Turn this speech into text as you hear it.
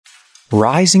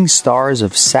Rising Stars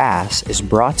of SaaS is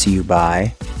brought to you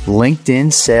by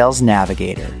LinkedIn Sales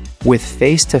Navigator. With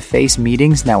face-to-face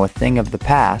meetings now a thing of the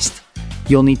past,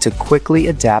 you'll need to quickly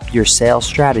adapt your sales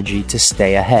strategy to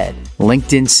stay ahead.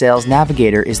 LinkedIn Sales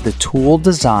Navigator is the tool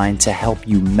designed to help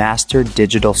you master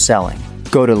digital selling.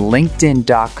 Go to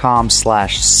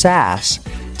linkedin.com/SaaS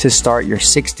to start your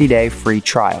 60-day free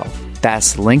trial.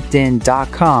 That's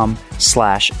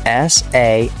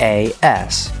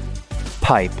linkedin.com/SaaS.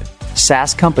 Pipe.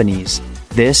 SaaS companies,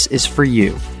 this is for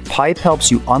you. Pipe helps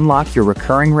you unlock your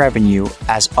recurring revenue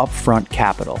as upfront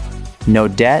capital. No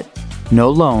debt, no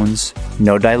loans,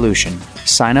 no dilution.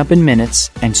 Sign up in minutes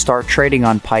and start trading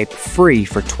on Pipe free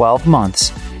for 12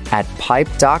 months at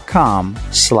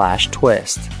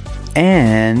pipe.com/twist.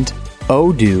 And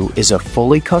Odoo is a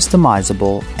fully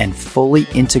customizable and fully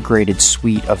integrated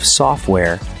suite of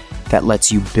software that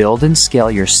lets you build and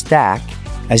scale your stack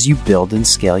as you build and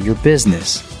scale your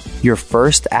business. Your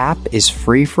first app is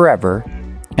free forever,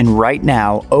 and right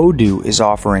now, Odoo is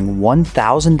offering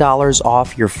 $1,000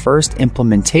 off your first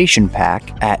implementation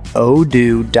pack at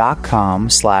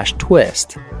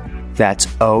odoo.com/twist. That's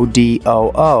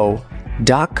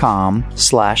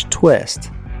odoo.com/twist.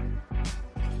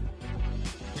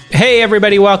 Hey,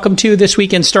 everybody. Welcome to This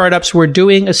Week in Startups. We're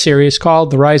doing a series called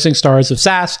The Rising Stars of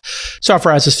SaaS,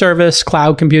 Software as a Service,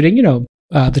 Cloud Computing,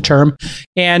 the term.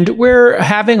 And we're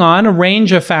having on a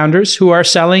range of founders who are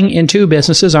selling into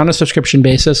businesses on a subscription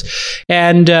basis.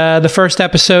 And the first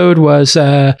episode was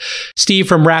Steve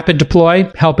from Rapid Deploy,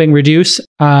 helping reduce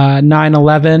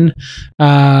 911,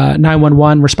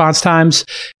 911 response times.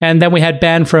 And then we had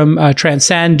Ben from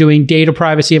Transcend doing data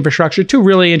privacy infrastructure, two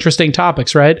really interesting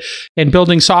topics, right? And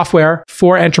building software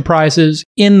for enterprises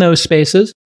in those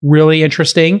spaces. Really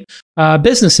interesting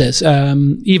businesses.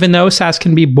 Even though SaaS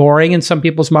can be boring in some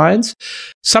people's minds,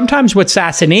 sometimes what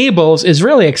SaaS enables is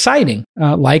really exciting,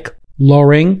 like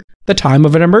lowering the time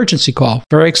of an emergency call.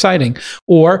 Very exciting.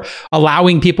 Or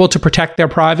allowing people to protect their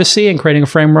privacy and creating a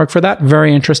framework for that.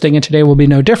 Very interesting. And today will be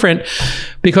no different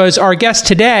because our guest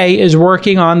today is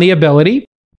working on the ability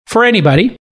for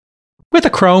anybody with a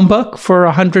Chromebook for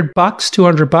 $100,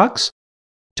 $200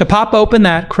 to pop open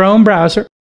that Chrome browser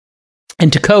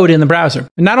and to code in the browser.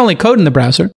 And not only code in the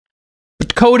browser, but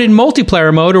to code in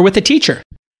multiplayer mode or with a teacher.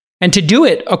 And to do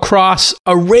it across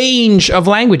a range of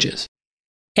languages.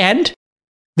 And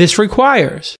this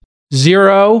requires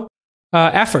zero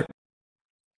effort.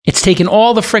 It's taken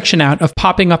all the friction out of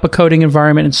popping up a coding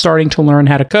environment and starting to learn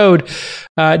how to code.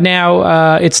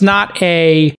 Now, it's not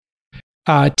a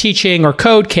teaching or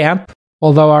code camp.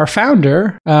 Although our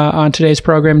founder on today's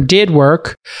program did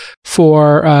work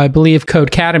for, I believe,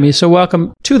 Codecademy. So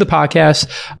welcome to the podcast.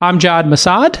 Amjad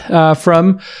Masad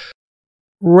from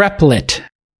Replit,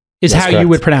 is how you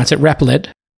would pronounce it, Replit.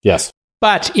 Yes.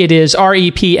 But it is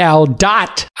REPL.IT.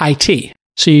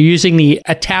 So you're using the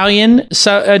Italian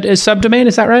subdomain,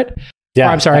 is that right? Yeah.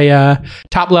 Or, I'm sorry,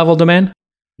 top-level domain?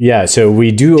 Yeah, so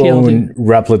we do TLD. own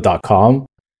Replit.com.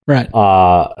 Right.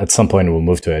 At some point we'll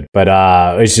move to it, but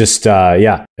it's just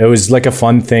it was like a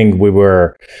fun thing. We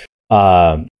were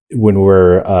when we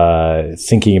were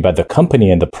thinking about the company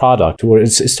and the product.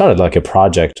 It started like a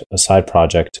project, a side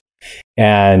project,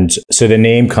 and so the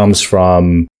name comes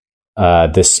from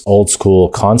this old school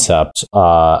concept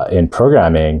in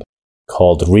programming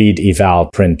called read, eval,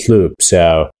 print, loop.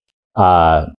 So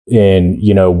in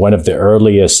one of the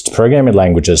earliest programming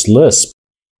languages, Lisp,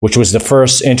 which was the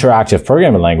first interactive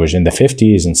programming language in the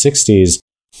 50s and 60s,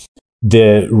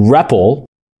 the REPL,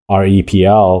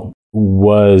 REPL,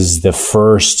 was the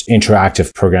first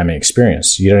interactive programming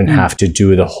experience. You didn't have to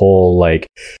do the whole,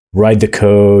 write the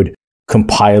code,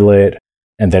 compile it,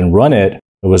 and then run it.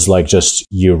 It was like just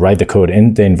you write the code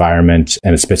in the environment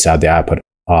and it spits out the output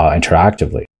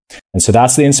interactively. And so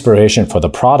that's the inspiration for the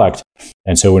product.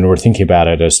 And so when we're thinking about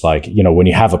it, it's like, when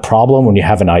you have a problem, when you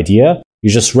have an idea,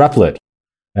 you just REPL it.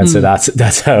 And so that's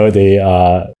how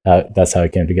that's how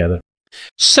it came together.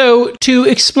 So to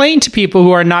explain to people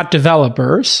who are not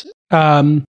developers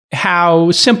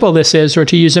how simple this is, or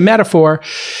to use a metaphor,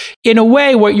 in a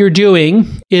way, what you're doing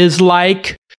is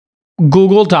like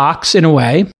Google Docs in a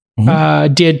way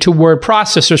did to word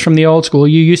processors from the old school.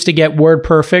 You used to get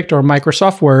WordPerfect or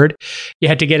Microsoft Word. You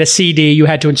had to get a CD. You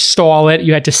had to install it.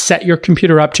 You had to set your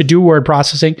computer up to do word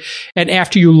processing. And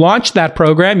after you launched that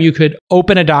program, you could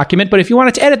open a document. But if you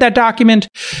wanted to edit that document,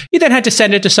 you then had to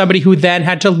send it to somebody who then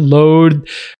had to load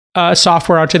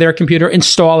software onto their computer,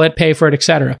 install it, pay for it,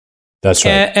 etc. That's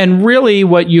right. And really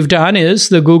what you've done is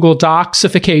the Google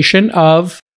Docsification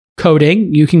of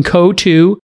coding. You can go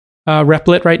to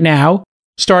Replit right now,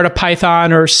 start a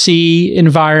Python or C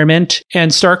environment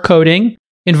and start coding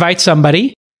invite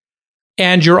somebody,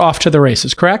 and you're off to the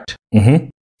races, correct? Mm-hmm.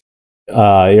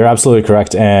 You're absolutely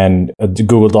correct. And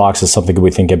Google Docs is something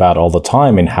we think about all the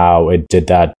time and how it did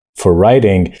that for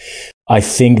writing. I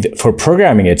think that for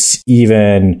programming, it's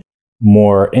even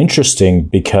more interesting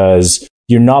because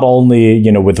you're not only,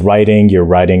 with writing, you're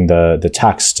writing the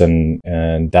text and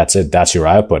that's it. That's your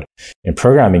output. In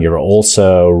programming, you're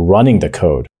also running the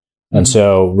code. Mm-hmm. And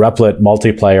so Replit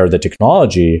Multiplayer, the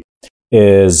technology,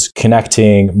 is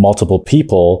connecting multiple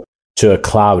people to a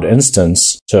cloud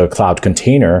instance, to a cloud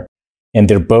container. And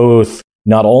they're both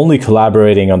not only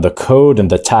collaborating on the code and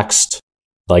the text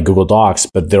like Google Docs,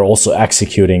 but they're also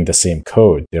executing the same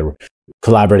code. They're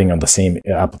collaborating on the same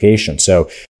application. So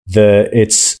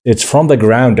it's from the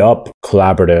ground up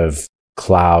collaborative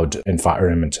cloud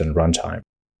environment and runtime.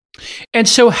 And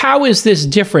so how is this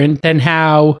different than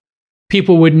how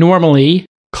people would normally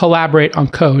collaborate on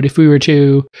code if we were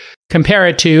to compare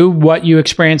it to what you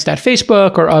experienced at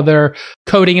Facebook or other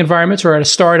coding environments or at a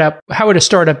startup? How would a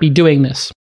startup be doing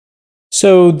this?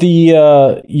 So the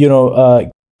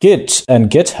Git and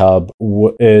GitHub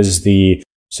is the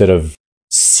sort of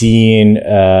seen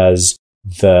as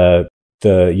the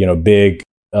big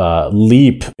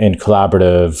leap in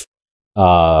collaborative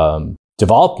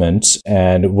development.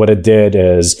 And what it did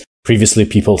is previously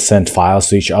people sent files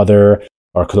to each other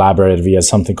or collaborated via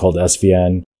something called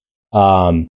SVN.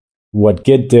 What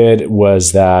Git did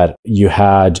was that you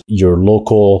had your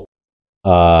local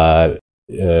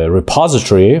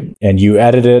repository and you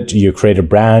edit it, you create a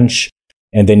branch,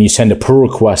 and then you send a pull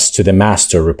request to the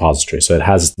master repository. So it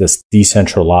has this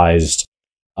decentralized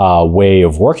way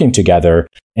of working together.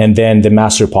 And then the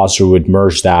master repository would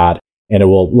merge that, and it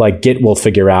will, like Git will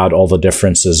figure out all the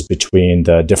differences between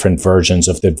the different versions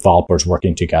of the developers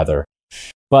working together.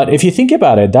 But if you think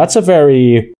about it, that's a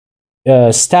very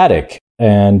static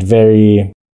and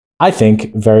very, I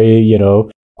think, very,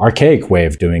 archaic way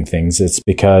of doing things. It's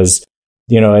because,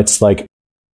 it's like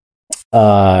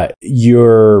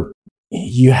you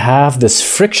have this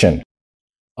friction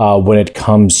when it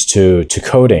comes to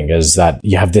coding, is that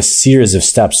you have this series of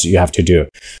steps you have to do.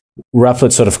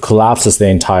 Replit sort of collapses the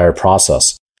entire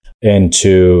process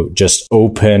into just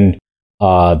open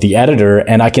the editor,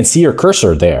 and I can see your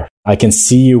cursor there. I can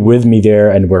see you with me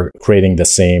there, and we're creating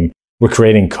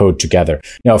code together.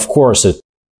 Now, of course,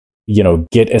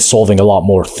 Git is solving a lot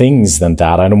more things than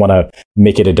that. I don't want to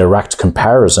make it a direct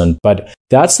comparison, but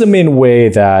that's the main way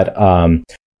that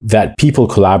that people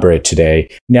collaborate today.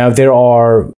 Now, there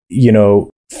are,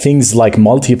 things like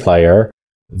multiplayer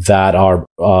that are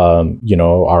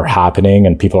happening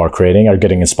and people are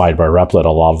getting inspired by Replit, a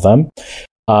lot of them.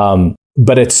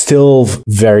 But it's still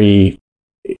a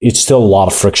lot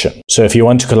of friction. So if you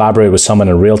want to collaborate with someone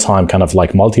in real time, kind of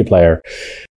like multiplayer,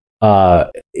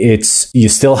 you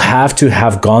still have to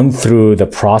have gone through the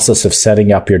process of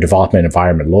setting up your development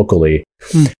environment locally.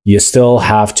 You still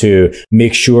have to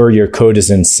make sure your code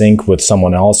is in sync with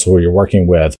someone else who you're working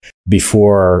with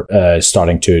before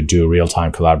starting to do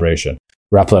real-time collaboration.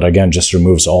 Replit, again, just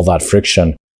removes all that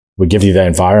friction. We give you the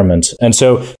environment. And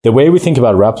so the way we think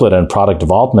about Replit and product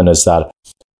development is that,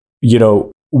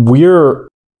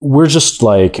 we're just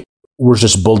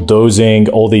bulldozing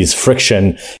all these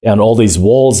friction and all these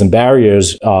walls and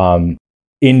barriers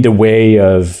in the way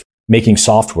of making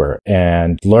software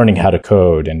and learning how to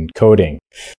code and coding.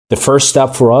 The first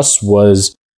step for us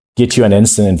was get you an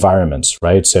instant environment,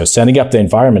 right? So setting up the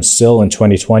environment still in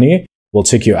 2020 will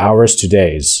take you hours to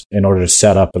days in order to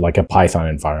set up like a Python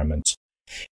environment.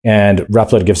 And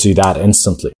Replit gives you that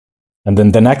instantly. And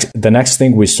then the next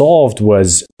thing we solved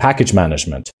was package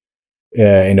management.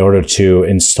 In order to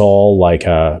install like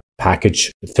a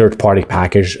package, third-party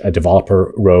package, a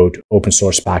developer wrote open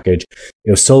source package.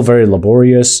 It was still very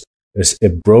laborious.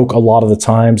 It broke a lot of the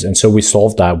times. And so we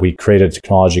solved that. We created a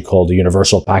technology called the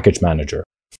Universal Package Manager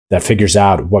that figures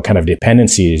out what kind of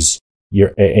dependencies you're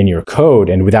in your code.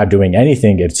 And without doing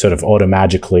anything, it sort of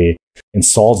automagically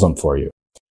installs them for you.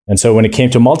 And so when it came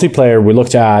to multiplayer, we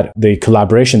looked at the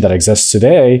collaboration that exists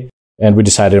today, and we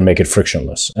decided to make it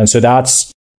frictionless. And so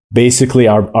that's basically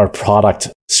our product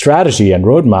strategy and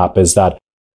roadmap, is that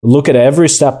look at every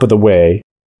step of the way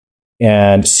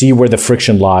and see where the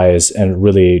friction lies, and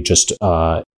really just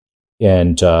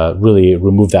really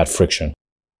remove that friction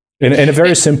in a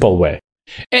very simple way.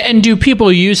 And do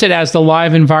people use it as the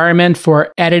live environment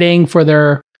for editing for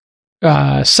their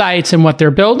sites and what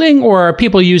they're building, or are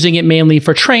people using it mainly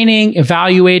for training,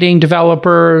 evaluating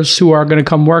developers who are going to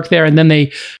come work there, and then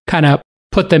they kind of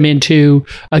put them into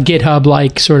a GitHub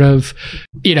like sort of,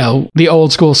 the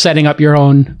old school setting up your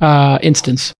own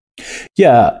instance?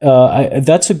 Yeah,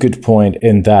 that's a good point,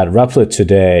 in that Replit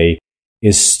today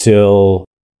is still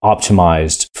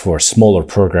optimized for smaller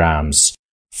programs,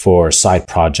 for side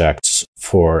projects,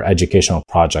 for educational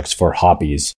projects, for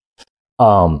hobbies.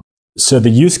 So the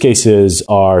use cases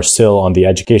are still on the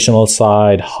educational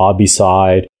side, hobby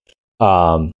side,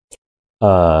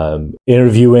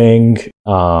 interviewing.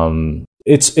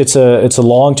 It's a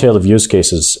long tail of use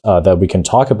cases that we can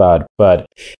talk about, but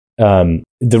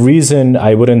the reason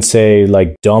I wouldn't say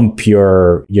like dump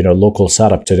your local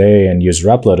setup today and use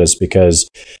Replit is because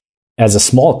as a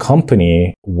small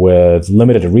company with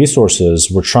limited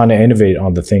resources, we're trying to innovate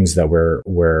on the things that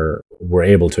we're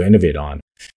able to innovate on,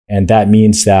 and that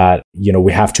means that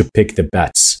we have to pick the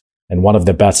bets. And one of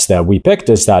the bets that we picked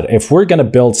is that if we're going to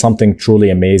build something truly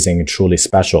amazing and truly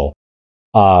special,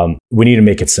 we need to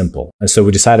make it simple. And so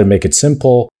we decided to make it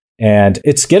simple. And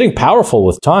it's getting powerful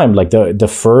with time. Like the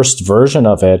first version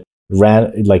of it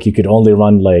ran, like you could only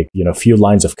run like, a few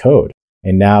lines of code.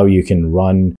 And now you can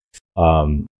run,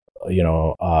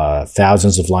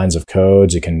 thousands of lines of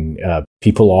codes. You can,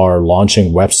 people are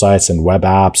launching websites and web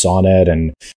apps on it.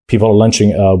 And people are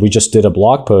launching, we just did a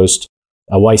blog post.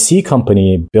 A YC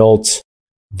company built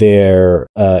their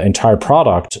entire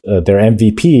product, their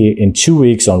MVP in 2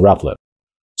 weeks on Replit.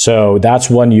 So that's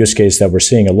one use case that we're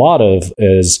seeing a lot of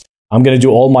is I'm going to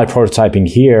do all my prototyping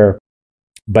here,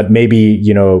 but maybe,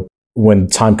 when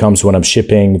time comes when I'm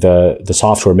shipping the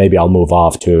software, maybe I'll move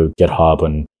off to GitHub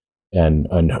and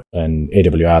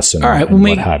AWS and, all right, and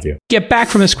what have you. Get back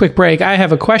from this quick break. I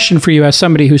have a question for you as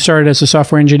somebody who started as a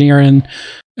software engineer in,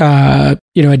 a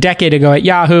decade ago at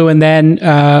Yahoo, and then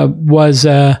was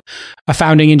a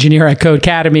founding engineer at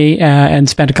Codecademy and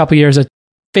spent a couple years at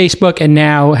Facebook, and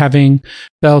now having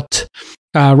built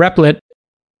Replit.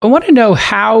 I want to know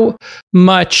how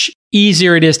much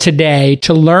easier it is today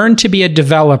to learn to be a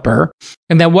developer,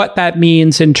 and then what that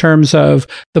means in terms of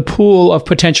the pool of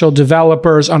potential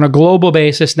developers on a global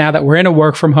basis now that we're in a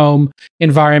work from home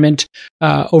environment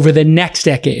over the next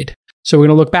decade. So we're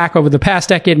going to look back over the past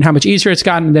decade and how much easier it's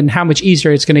gotten, and then how much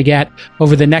easier it's going to get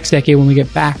over the next decade when we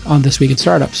get back on This Week in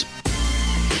Startups.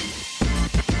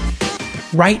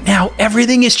 Right now,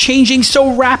 everything is changing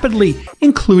so rapidly,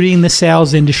 including the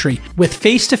sales industry. With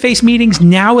face-to-face meetings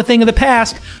now a thing of the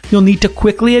past, you'll need to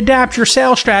quickly adapt your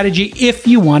sales strategy if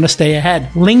you want to stay ahead.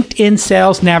 LinkedIn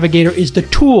Sales Navigator is the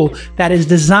tool that is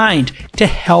designed to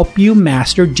help you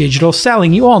master digital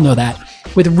selling. You all know that.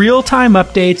 With real-time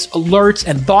updates, alerts,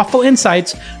 and thoughtful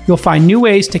insights, you'll find new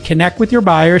ways to connect with your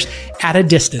buyers at a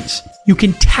distance. You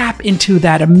can tap into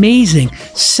that amazing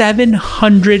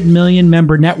 700 million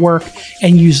member network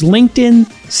and use LinkedIn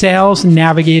Sales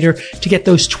Navigator to get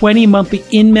those 20 monthly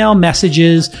email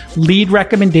messages, lead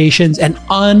recommendations, and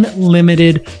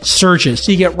unlimited searches.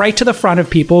 So you get right to the front of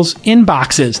people's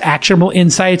inboxes, actionable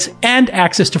insights, and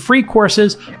access to free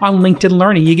courses on LinkedIn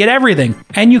Learning. You get everything.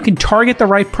 And you can target the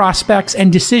right prospects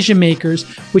and decision makers,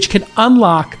 which can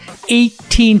unlock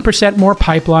 18% more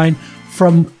pipeline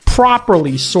from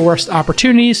properly sourced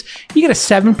opportunities. You get a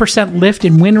 7% lift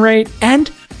in win rate and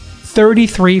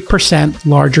 33%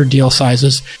 larger deal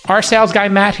sizes. Our sales guy,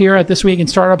 Matt, here at This Week in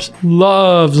Startups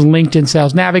loves LinkedIn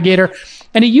Sales Navigator,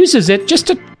 and he uses it just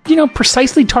to,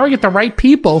 precisely target the right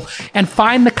people and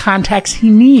find the contacts he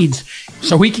needs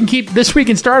so we can keep This Week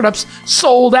in Startups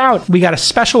sold out. We got a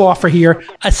special offer here,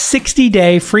 a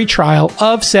 60-day free trial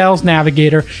of Sales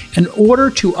Navigator. In order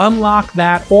to unlock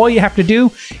that, all you have to do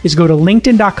is go to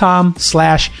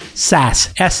linkedin.com/SaaS,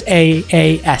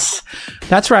 SaaS.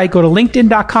 That's right. Go to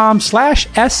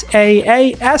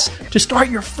linkedin.com/SaaS to start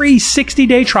your free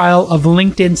 60-day trial of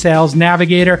LinkedIn Sales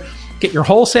Navigator. Get your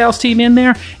whole sales team in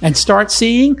there and start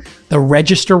seeing the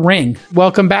register ring.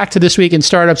 Welcome back to This Week in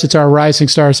Startups. It's our Rising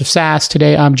Stars of SaaS.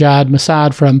 Today, I'm Jad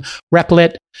Masad from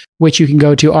Replit, which you can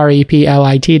go to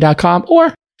replit.com,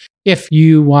 or if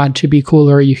you want to be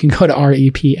cooler, you can go to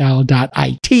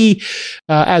repl.it.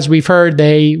 As we've heard,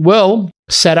 they will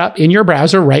set up in your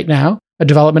browser right now a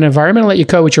development environment and let you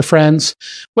code with your friends.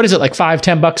 What is it, like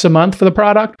 $5-10 a month for the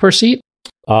product per seat?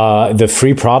 The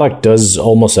free product does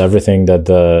almost everything that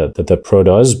the Pro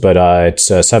does, but it's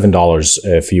 $7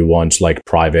 if you want like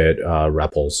private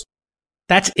REPLs.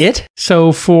 That's it?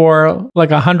 So for like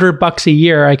 $100 a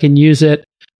year, I can use it,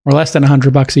 or less than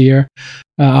 $100 a year.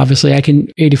 Obviously, I can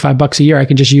 $85 a year. I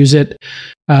can just use it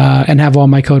and have all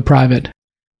my code private.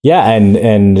 Yeah,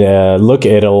 and look,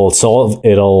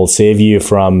 it'll save you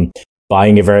from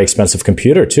buying a very expensive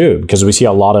computer too, because we see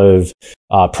a lot of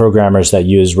programmers that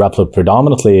use Replit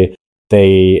predominantly.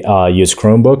 They use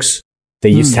Chromebooks, they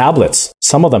use tablets.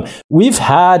 Some of them. We've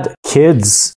had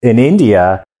kids in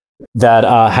India that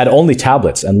had only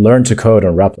tablets and learned to code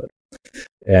on Replit.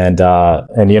 And you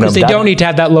know, because they don't need to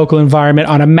have that local environment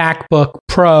on a MacBook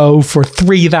Pro for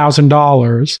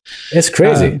 $3,000. It's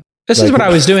crazy. This is what I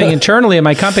was doing internally in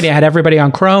my company. I had everybody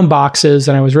on Chrome boxes,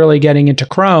 and I was really getting into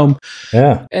Chrome.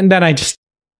 Yeah. And then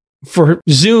for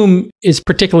Zoom is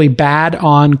particularly bad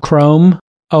on Chrome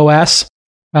OS.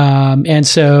 And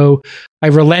so I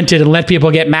relented and let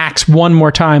people get Macs one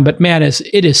more time. But man,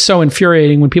 it is so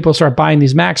infuriating when people start buying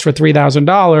these Macs for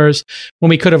 $3,000 when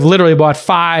we could have literally bought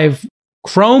 5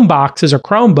 Chrome boxes or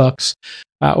Chromebooks,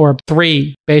 or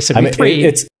 3, basically. I mean,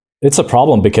 3. It's a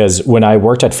problem because when I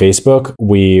worked at Facebook,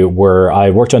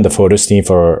 I worked on the photos team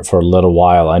for a little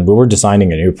while, and we were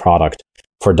designing a new product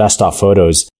for desktop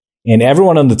photos. And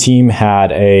everyone on the team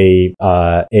had a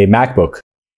MacBook,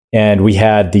 and we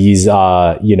had these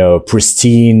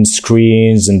pristine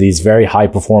screens and these very high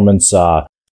performance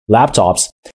laptops.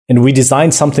 And we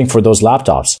designed something for those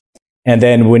laptops. And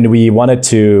then when we wanted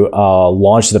to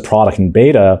launch the product in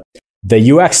beta,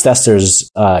 the UX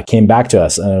testers came back to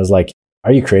us, and it was like,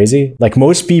 are you crazy? Like,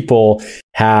 most people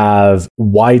have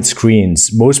wide screens.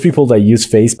 Most people that use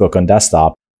Facebook on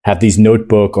desktop have these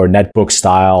notebook or netbook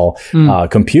style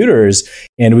computers.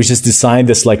 And we just designed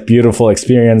this like beautiful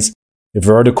experience,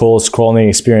 vertical scrolling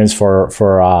experience for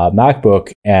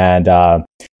MacBook. And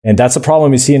that's a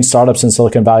problem you see in startups in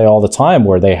Silicon Valley all the time,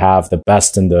 where they have the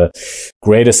best and the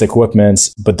greatest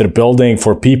equipments, but they're building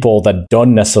for people that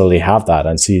don't necessarily have that.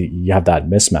 And so you have that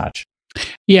mismatch.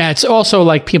 Yeah, it's also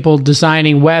like people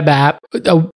designing web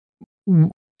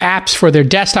apps for their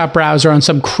desktop browser on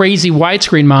some crazy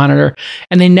widescreen monitor,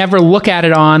 and they never look at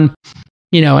it on,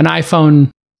 an iPhone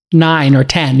 9 or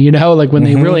 10, like when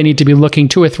they really need to be looking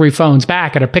 2 or 3 phones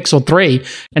back at a Pixel 3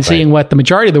 and seeing what the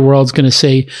majority of the world's going to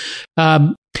see.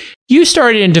 You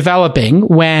started in developing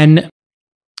when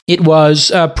it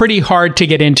was pretty hard to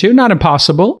get into, not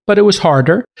impossible, but it was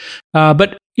harder.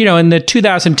 But in the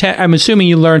 2010, I'm assuming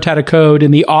you learned how to code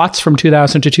in the aughts from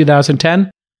 2000 to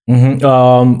 2010.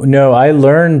 No, I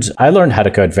learned how to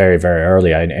code very, very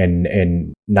early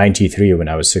in 93 when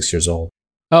I was 6 years old.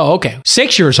 Oh, okay.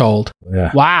 6 years old.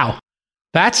 Yeah. Wow.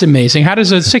 That's amazing. How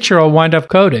does a 6-year-old wind up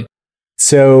coding?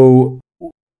 So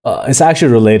it's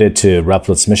actually related to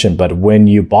Replic's mission. But when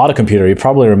you bought a computer, you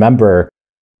probably remember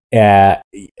in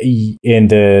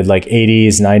the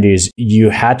 80s, 90s, you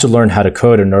had to learn how to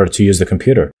code in order to use the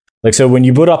computer. Like, so when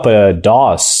you boot up a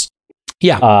DOS,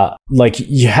 you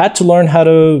had to learn how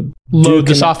to load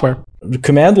the software,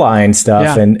 command line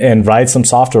stuff, and write some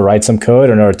software, write some code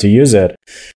in order to use it.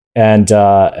 And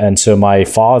so my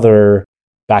father,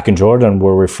 back in Jordan,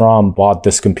 where we're from, bought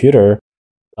this computer,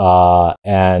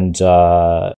 and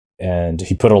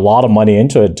he put a lot of money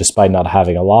into it, despite not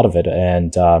having a lot of it.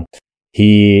 And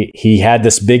he had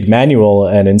this big manual,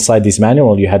 and inside this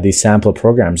manual, you had these sampler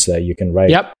programs that you can write.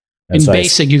 Yep. In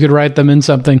BASIC, you could write them in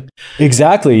something.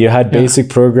 Exactly. You had basic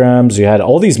programs. You had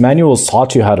all these manuals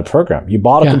taught you how to program. You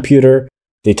bought a computer,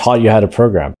 they taught you how to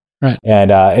program. Right.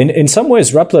 And in some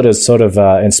ways, Replit is sort of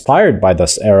inspired by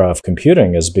this era of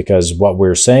computing, is because what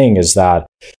we're saying is that,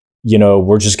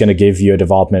 we're just going to give you a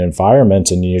development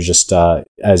environment, and you're just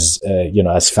as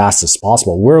fast as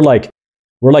possible. We're like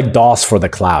DOS for the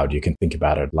cloud. You can think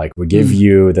about it. Like, we give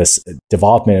you this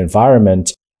development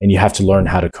environment, and you have to learn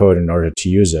how to code in order to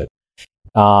use it.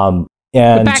 But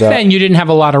back then, you didn't have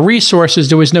a lot of resources.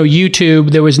 There was no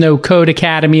YouTube. There was no Code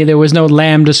Academy. There was no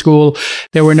Lambda School.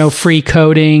 There were no free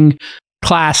coding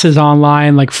classes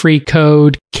online, like Free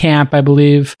Code Camp, I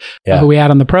believe, who we had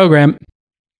on the program.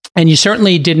 And you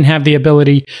certainly didn't have the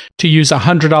ability to use a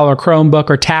 $100 Chromebook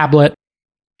or tablet,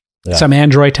 some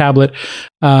Android tablet,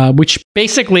 which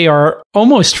basically are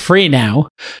almost free now.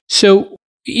 So,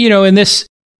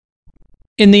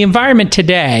 in the environment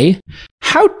today,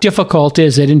 how difficult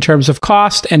is it in terms of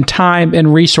cost and time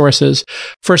and resources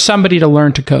for somebody to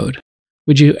learn to code?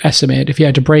 Would you estimate, if you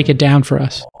had to break it down for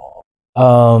us?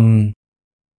 I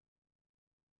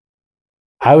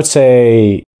would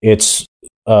say it's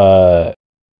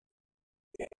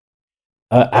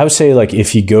I would say, like,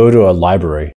 if you go to a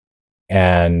library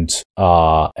and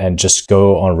just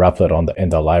go on Replit in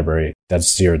the library,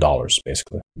 that's $0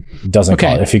 basically. It doesn't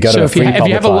cost. If you go to if you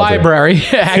have a library,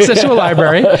 access to a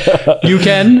library, you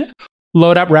can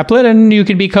load up Replit and you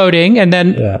can be coding, and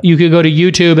then you could go to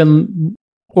YouTube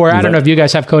I don't know if you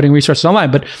guys have coding resources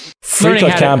online, but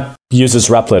FreeCode Camp uses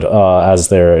Replit as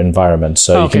their environment,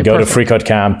 so you can go to FreeCode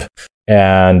Camp,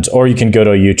 or you can go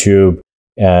to YouTube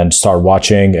and start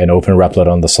watching and open Replit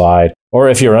on the side. Or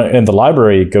if you're in the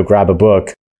library, go grab a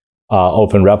book,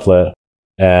 open Replit,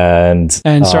 and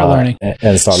start learning.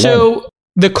 And start learning.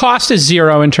 the cost is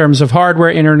zero in terms of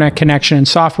hardware, internet connection, and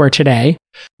software today.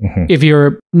 Mm-hmm. If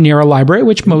you're near a library,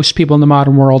 which most people in the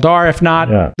modern world are. If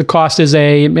not, the cost is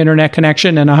a internet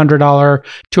connection and $100,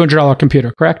 $200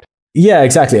 computer, correct? Yeah,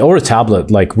 exactly. Or a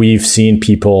tablet. Like we've seen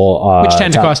people... which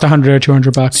tend to cost $100 or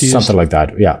 $200 used. Something like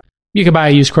that, yeah. You could buy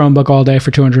a used Chromebook all day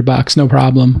for $200, no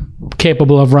problem.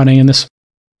 Capable of running in this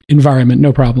environment,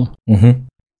 no problem. Mm-hmm.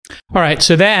 All right,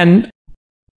 so then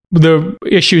the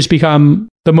issues become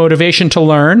the motivation to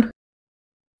learn,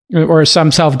 or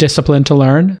some self-discipline to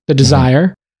learn, the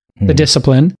desire, the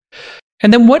discipline.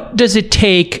 And then what does it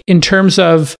take in terms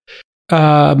of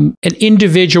an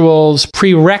individual's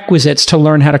prerequisites to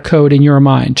learn how to code in your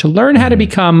mind, to learn how to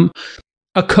become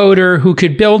a coder who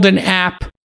could build an app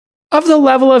of the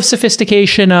level of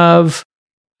sophistication of,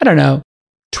 I don't know,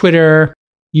 Twitter,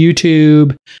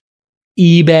 YouTube,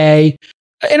 eBay,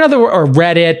 in other words, or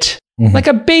Reddit, like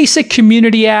a basic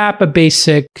community app, a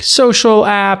basic social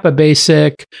app, a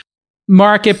basic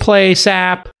marketplace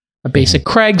app, a basic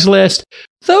Craigslist,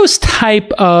 those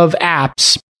type of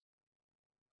apps.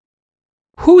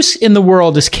 Who's in the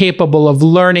world is capable of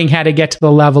learning how to get to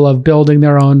the level of building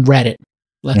their own Reddit,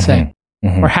 let's say,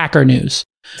 or Hacker News?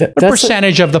 What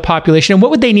percentage of the population, and what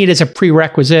would they need as a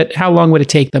prerequisite? How long would it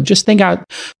take them? Just think out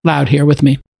loud here with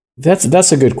me.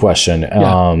 That's a good question.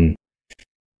 Yeah.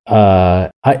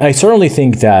 I certainly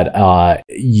think that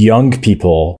young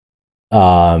people,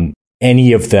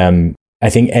 any of them, I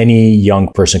think any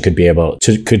young person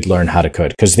could learn how to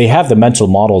code because they have the mental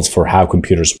models for how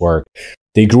computers work.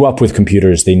 They grew up with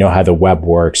computers. They know how the web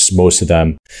works, most of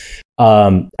them.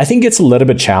 I think it's a little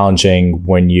bit challenging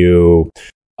when you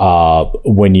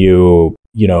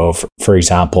for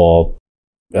example,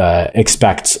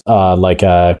 expect like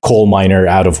a coal miner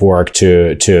out of work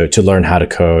to learn how to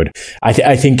code.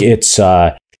 I think it's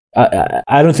I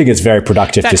don't think it's very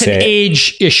productive to say. That's an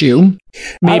age issue.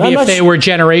 Maybe if they were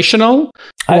generational.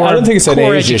 I don't think it's an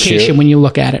age issue when you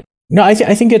look at it. No, I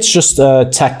think it's just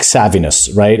tech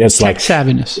savviness, right? It's tech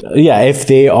savviness. Yeah, if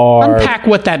they are... Unpack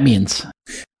what that means.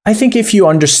 I think if you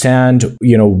understand,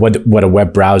 what a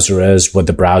web browser is, what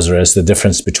the browser is, the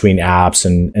difference between apps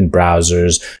and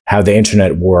browsers, how the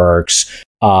internet works,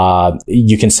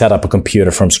 you can set up a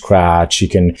computer from scratch. You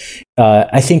can,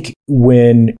 I think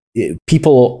when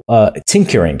people,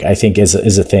 tinkering, I think is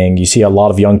a thing. You see a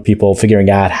lot of young people figuring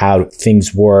out how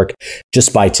things work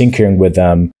just by tinkering with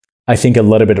them. I think a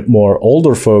little bit more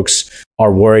older folks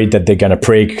are worried that they're going to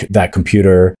break that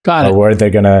computer. Got it. Or where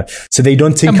they're going to, so they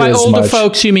don't tinker as much. And by older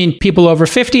folks, you mean people over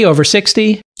 50, over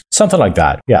 60? Something like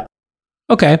that, yeah.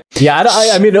 Okay. Yeah,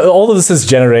 I mean, all of this is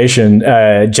generalizations.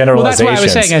 Well, that's why I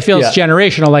was saying I feel it's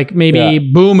generational. Like maybe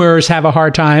boomers have a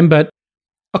hard time, but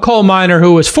a coal miner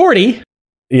who was 40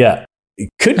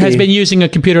 has been using a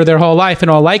computer their whole life in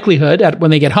all likelihood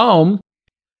when they get home.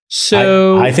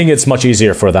 So I think it's much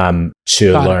easier for them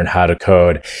to learn how to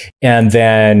code. And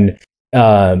then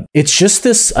it's just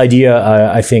this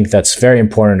idea, I think, that's very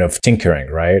important of tinkering,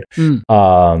 right?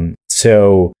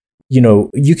 So,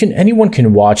 anyone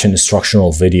can watch an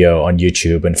instructional video on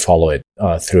YouTube and follow it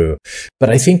through. But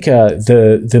I think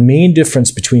the main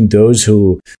difference between those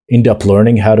who end up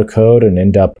learning how to code and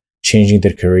end up changing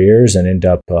their careers and end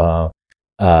up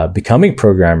becoming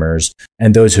programmers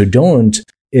and those who don't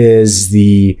is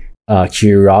the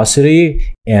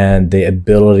curiosity and the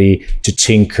ability to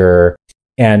tinker.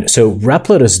 And so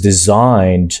Replit is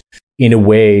designed in a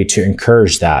way to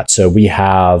encourage that. So we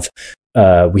have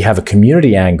a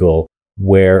community angle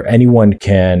where anyone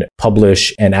can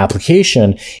publish an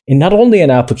application, and not only an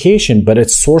application, but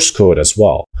it's source code as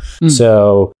well.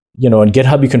 So, on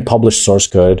GitHub, you can publish source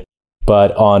code,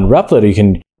 but on Replit, you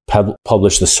can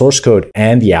publish the source code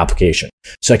and the application.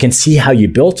 So I can see how you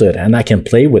built it and I can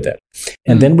play with it.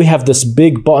 And then we have this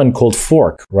big button called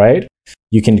fork, right?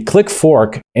 You can click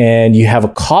fork and you have a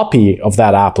copy of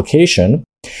that application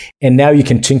and now you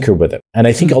can tinker with it. And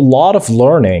I think a lot of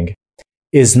learning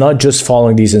is not just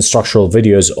following these instructional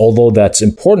videos, although that's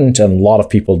important and a lot of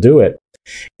people do it.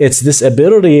 It's this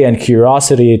ability and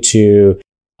curiosity to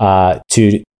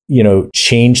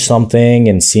change something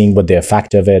and seeing what the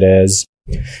effect of it is.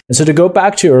 And so to go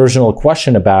back to your original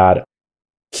question about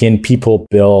can people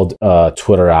build a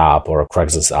Twitter app or a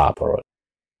Craigslist app,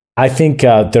 I think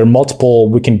there are multiple,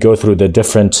 we can go through the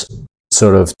different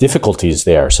sort of difficulties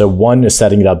there. So one is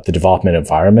setting up the development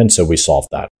environment. So we solved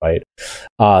that, right?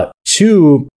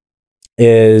 Two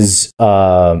is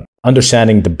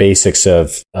understanding the basics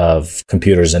of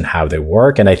computers and how they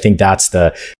work. And I think that's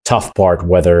the tough part,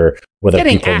 whether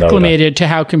getting people know acclimated to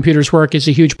how computers work is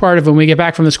a huge part of it. When we get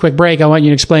back from this quick break, I want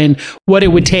you to explain what it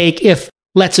would take if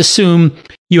let's assume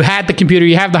you had the computer,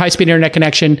 you have the high-speed internet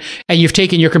connection, and you've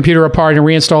taken your computer apart and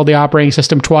reinstalled the operating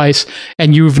system twice,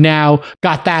 and you've now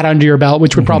got that under your belt,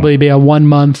 which would probably be a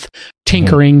 1-month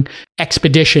tinkering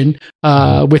expedition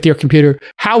with your computer.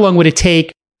 How long would it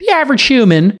take the average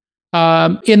human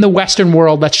in the Western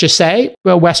world, let's just say,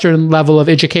 a Western level of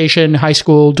education, high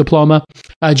school diploma,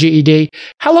 GED,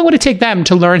 how long would it take them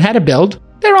to learn how to build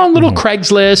their own little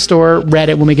Craigslist or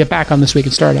Reddit when we get back on This Week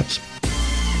in Startups?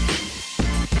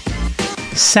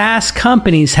 SaaS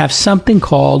companies have something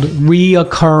called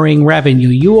reoccurring revenue.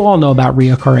 You all know about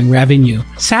reoccurring revenue.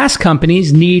 SaaS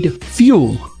companies need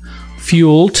fuel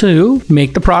to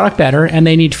make the product better, and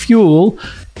they need fuel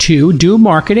to do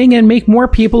marketing and make more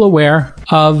people aware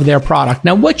of their product.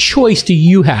 Now, what choice do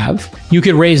you have? You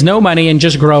could raise no money and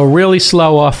just grow really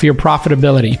slow off your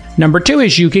profitability. Number 2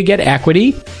 is you could get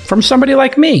equity from somebody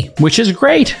like me, which is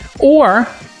great. Or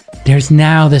there's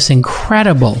now this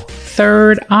incredible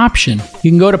third option.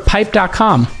 You can go to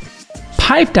pipe.com.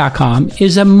 Pipe.com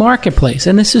is a marketplace,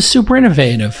 and this is super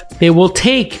innovative. They will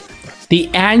take the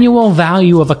annual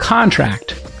value of a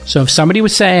contract. So if somebody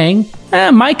was saying,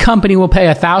 my company will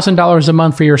pay $1,000 a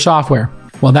month for your software,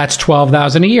 well, that's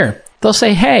 $12,000 a year. They'll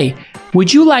say, hey,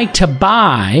 would you like to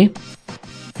buy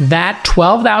that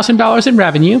 $12,000 in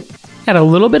revenue at a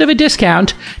little bit of a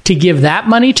discount to give that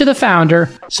money to the founder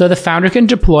so the founder can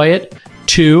deploy it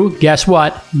to, guess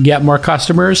what, get more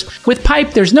customers. With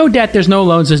Pipe, there's no debt, there's no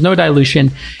loans, there's no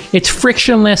dilution. It's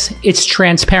frictionless, it's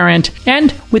transparent,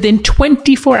 and within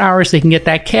 24 hours, they can get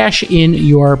that cash in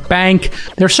your bank.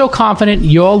 They're so confident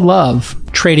you'll love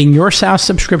trading your SaaS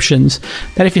subscriptions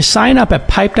that if you sign up at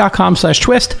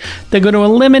pipe.com/twist, they're going to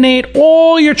eliminate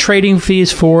all your trading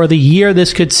fees for the year.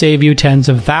 This could save you tens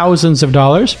of thousands of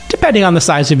dollars, depending on the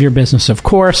size of your business, of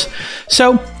course.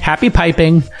 So happy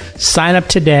piping. Sign up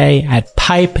today at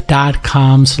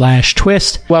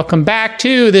pipe.com/twist. Welcome back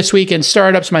to This Week in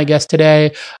Startups. My guest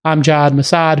today, Amjad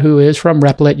Masad, who is from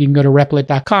Replit. You can go to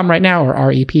replit.com right now, or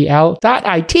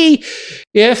repl.it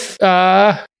if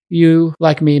you,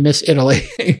 like me, miss Italy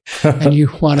and you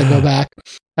want to go back.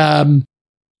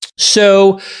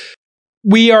 So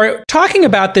we are talking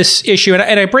about this issue,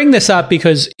 and I bring this up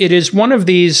because it is one of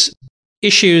these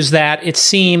issues that it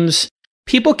seems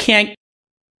people can't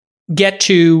get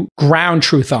to ground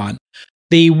truth on.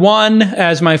 The one,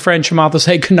 as my friend Chamath will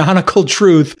say, canonical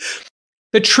truth.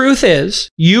 The truth is,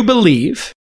 you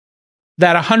believe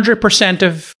that 100%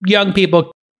 of young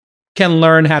people can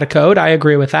learn how to code. I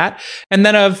agree with that. And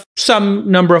then of some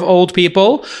number of old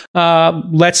people,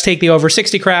 let's take the over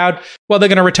 60 crowd. Well, they're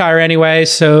going to retire anyway,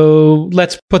 so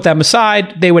let's put them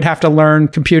aside. They would have to learn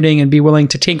computing and be willing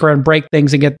to tinker and break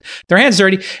things and get their hands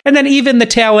dirty. And then even the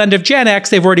tail end of Gen X,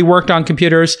 they've already worked on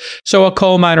computers. So a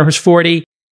coal miner who's 40,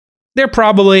 they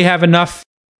probably have enough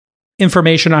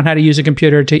information on how to use a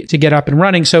computer to get up and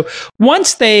running. So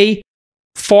once they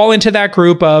fall into that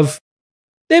group of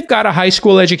they've got a high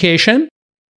school education,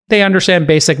 they understand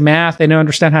basic math, they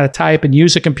understand how to type and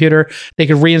use a computer, they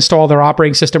could reinstall their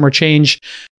operating system or change,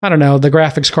 I don't know, the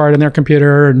graphics card in their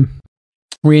computer and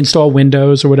reinstall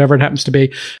Windows or whatever it happens to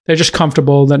be. They're just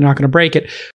comfortable, they're not going to break it.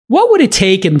 What would it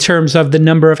take in terms of the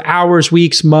number of hours,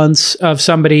 weeks, months of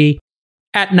somebody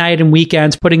at night and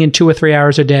weekends putting in 2 or 3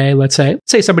 hours a day? Let's say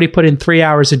somebody put in 3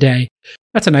 hours a day.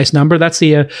 That's a nice number. That's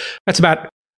about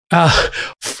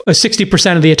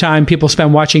 60% of the time people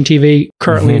spend watching TV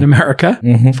currently in America.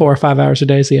 4 or 5 hours a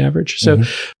day is the average. So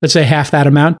let's say half that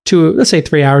amount to, let's say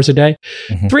 3 hours a day.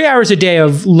 3 hours a day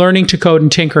of learning to code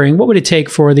and tinkering. What would it take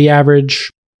for the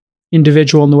average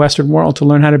individual in the Western world to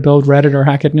learn how to build Reddit or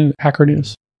Hacker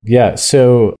News? Yeah.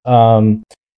 So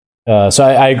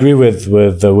I agree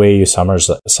with the way you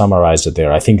summarized it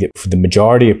there. I think for the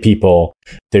majority of people,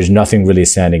 there's nothing really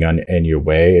standing in your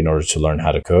way in order to learn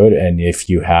how to code. And if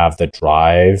you have the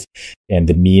drive and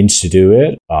the means to do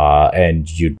it, and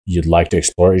you'd like to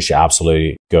explore it, you should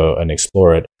absolutely go and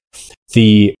explore it.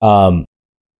 We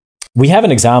have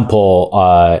an example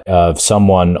of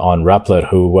someone on Replit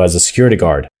who was a security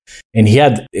guard, and he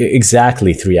had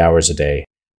exactly 3 hours a day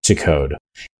to code.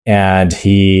 And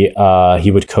he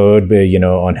would code,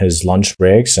 on his lunch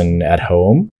breaks and at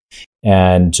home,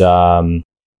 and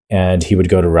he would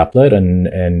go to Replit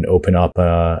and open up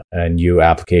a new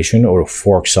application or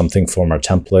fork something from our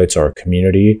templates or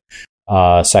community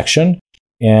section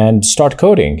and start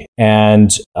coding. And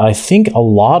I think a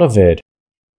lot of it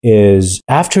is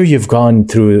after you've gone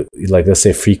through, like, let's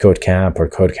say Free Code Camp or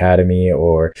Code Academy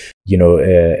or,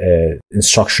 a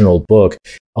instructional book,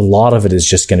 a lot of it is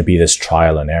just going to be this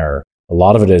trial and error. A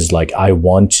lot of it is like, so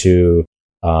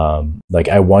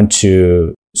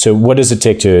what does it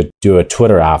take to do a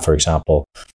Twitter app, for example?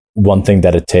 one thing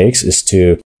that it takes is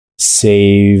to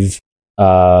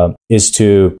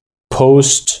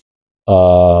post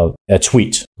a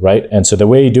tweet, right? And so the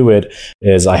way you do it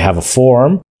is I have a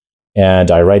form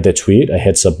and I write the tweet, I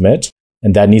hit submit,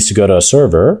 and that needs to go to a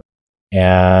server,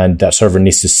 and that server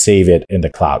needs to save it in the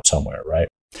cloud somewhere, right?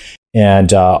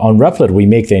 And on Replit, we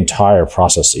make the entire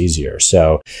process easier.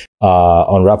 So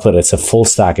on Replit, it's a full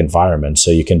stack environment.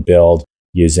 So you can build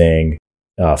using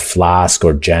Flask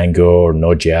or Django or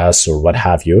Node.js or what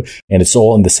have you. And it's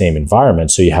all in the same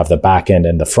environment. So you have the backend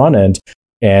and the front end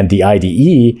and the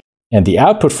IDE and the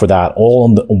output for that all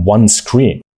on one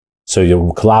screen. So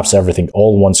you collapse everything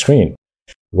all on one screen,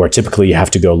 where typically you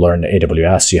have to go learn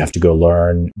AWS, you have to go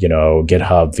learn,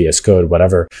 GitHub, VS Code,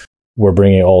 whatever. We're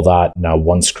bringing all that now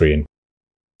one screen.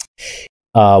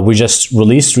 We just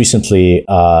released recently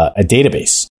a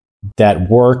database that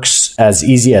works as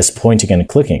easy as pointing and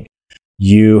clicking.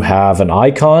 You have an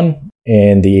icon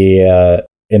in the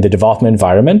development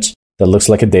environment that looks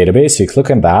like a database. You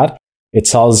click on that. It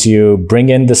tells you bring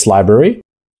in this library,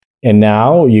 and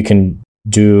now you can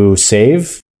do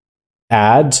save,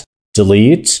 add,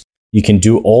 delete. You can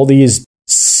do all these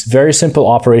very simple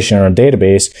operation on a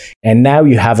database, and now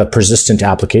you have a persistent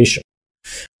application.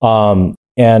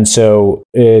 And so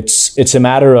it's a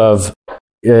matter of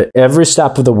every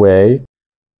step of the way,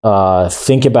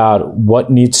 think about what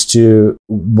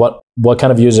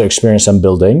kind of user experience I'm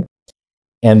building,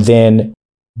 and then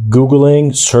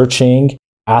Googling, searching,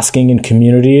 asking in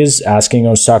communities, asking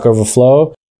on Stack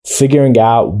Overflow, figuring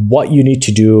out what you need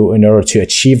to do in order to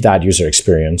achieve that user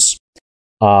experience.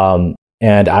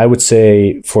 And I would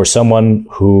say for someone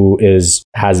who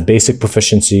has basic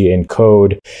proficiency in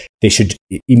code, they should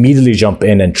immediately jump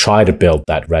in and try to build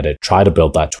that Reddit, try to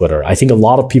build that Twitter. I think a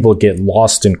lot of people get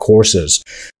lost in courses.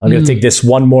 I'm going to take this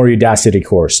one more Udacity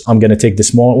course. I'm going to take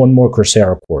this one more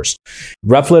Coursera course.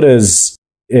 Replit is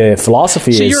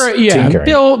philosophy is tinkering.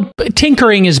 Bill,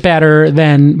 tinkering is better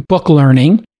than book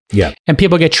learning. Yeah. And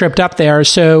people get tripped up there.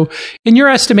 So in your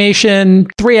estimation,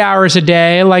 3 hours a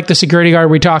day, like the security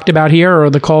guard we talked about here, or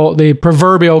the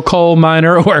proverbial coal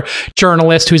miner or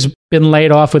journalist who's been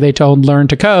laid off where they told learn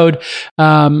to code,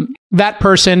 that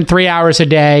person, 3 hours a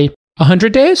day,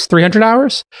 100 days, 300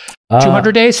 hours,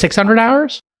 200 days, 600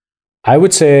 hours? I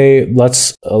would say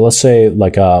let's say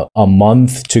like a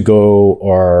month to go,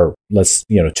 or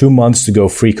 2 months to go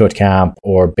free code camp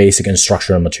or basic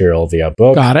instructional material via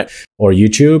book. Got it. Or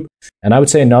YouTube. And I would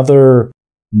say another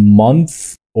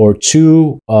month or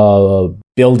two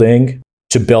building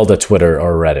to build a Twitter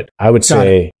or Reddit. I would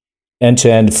say end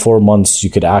to end 4 months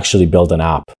you could actually build an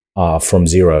app from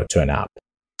zero to an app.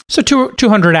 So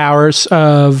 200 hours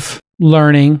of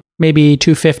learning, maybe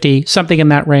 250, something in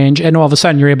that range, and all of a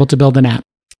sudden you're able to build an app.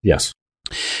 Yes.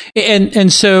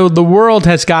 And so the world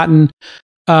has gotten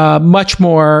much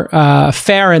more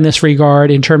fair in this regard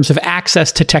in terms of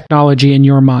access to technology in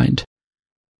your mind.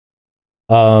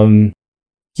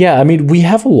 Yeah, I mean, we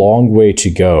have a long way to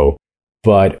go,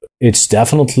 but it's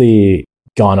definitely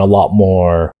gone a lot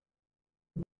more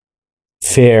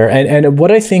fair. And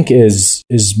what I think is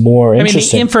more interesting. I mean,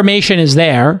 the information is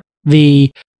there.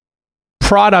 The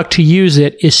product to use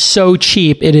it is so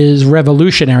cheap, it is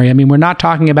revolutionary. I mean, we're not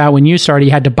talking about when you started,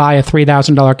 you had to buy a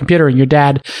 $3,000 computer and your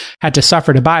dad had to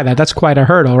suffer to buy that. That's quite a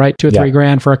hurdle, right? $2 or $3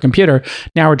 grand for a computer.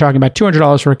 Now we're talking about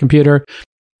 $200 for a computer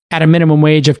at a minimum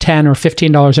wage of $10 or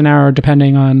 $15 an hour,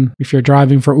 depending on if you're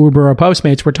driving for Uber or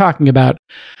Postmates. We're talking about,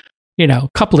 a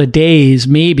couple of days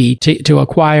maybe to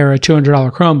acquire a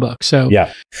 $200 Chromebook. So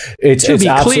yeah, to be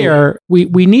clear,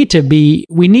 we need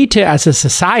to, as a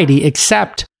society,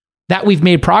 accept that we've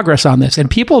made progress on this. And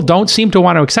people don't seem to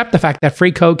want to accept the fact that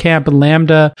Free Code Camp and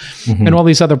Lambda and all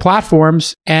these other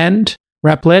platforms and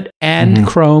Replit and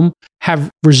Chrome have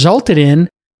resulted in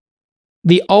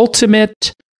the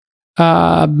ultimate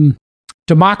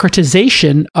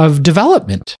democratization of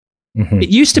development. It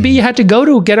used to be you had to go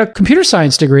to get a computer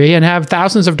science degree and have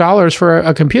thousands of dollars for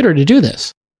a computer to do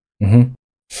this.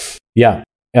 Yeah.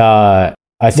 I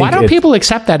think why don't people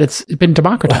accept that it's been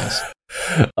democratized?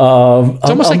 It's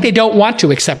almost like they don't want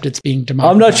to accept it's being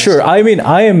democratized. I'm not sure. I mean,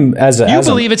 I am You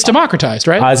believe it's democratized,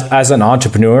 right? As an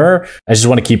entrepreneur, I just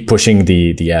want to keep pushing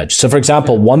the edge. So, for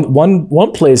example,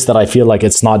 one place that I feel like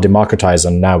it's not democratized,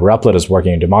 and now Replit is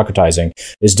working on democratizing,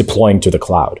 is deploying to the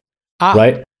cloud,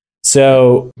 right?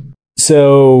 So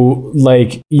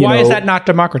like, why is that not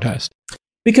democratized?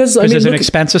 Because there's an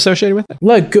expense associated with it.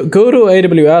 Like, go to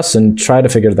AWS and try to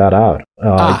figure that out.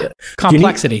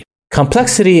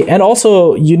 Complexity, and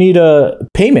also you need a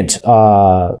payment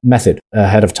method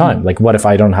ahead of time. Like, what if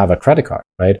I don't have a credit card,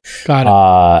 right?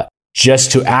 Got it.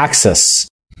 Just to access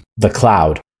the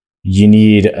cloud. you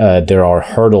need, there are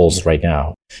hurdles right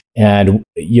now. And,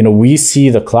 we see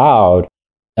the cloud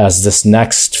as this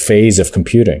next phase of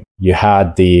computing. You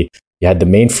had the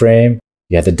mainframe,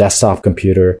 you had the desktop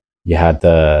computer, you had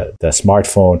the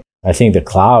smartphone. I think the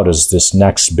cloud is this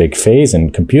next big phase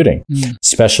in computing,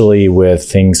 especially with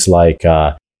things like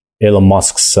Elon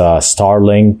Musk's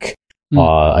Starlink.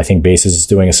 I think Bezos is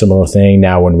doing a similar thing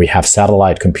now. When we have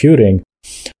satellite computing,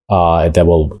 that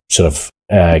will sort of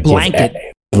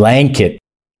blanket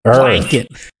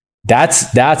Earth.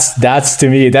 That's to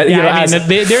me that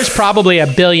there's probably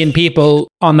 1 billion people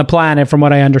on the planet, from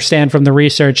what I understand from the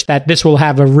research, that this will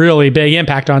have a really big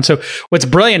impact on. So what's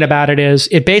brilliant about it is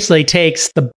it basically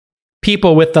takes the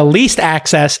people with the least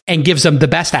access and gives them the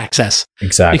best access.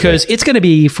 Exactly. Because it's going to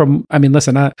be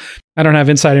listen, I don't have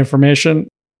inside information,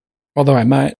 although I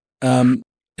might.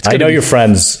 I know your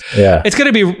friends. Yeah. It's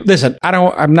going to be, listen,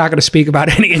 I'm not going to speak about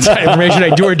any inside information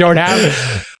I do or don't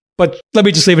have, but let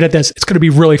me just leave it at this. It's going to be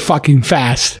really fucking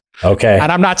fast. Okay.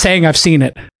 And I'm not saying I've seen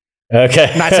it.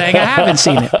 Okay. I'm not saying I haven't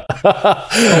seen it. But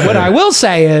what I will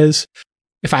say is,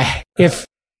 if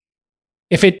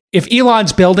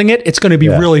Elon's building it, it's going to be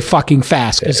really fucking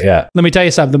fast. Let me tell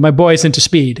you something. My boy's into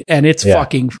speed, and it's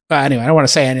fucking. Anyway, I don't want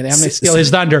to say anything. I'm going to steal his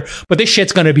thunder, but this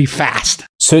shit's going to be fast.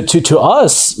 So to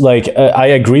us, I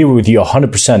agree with you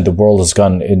 100%. The world has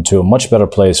gone into a much better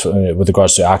place with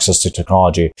regards to access to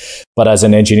technology. But as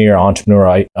an engineer, entrepreneur,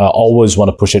 I always want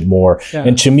to push it more. Yeah.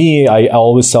 And to me, I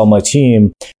always tell my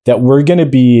team that we're going to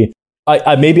be.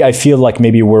 I feel like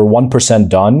maybe we're 1%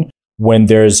 done. When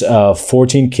there's a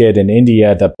 14 kid in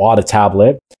India that bought a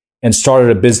tablet and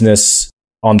started a business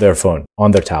on their phone,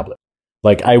 on their tablet.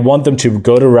 I want them to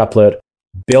go to Replit,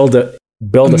 build a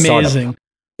startup.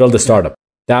 Build a startup.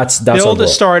 That's build a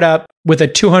startup with a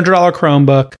 $200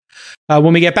 Chromebook.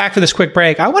 When we get back for this quick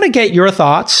break, I want to get your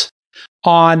thoughts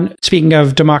on, speaking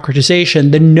of democratization,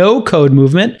 the no-code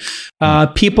movement.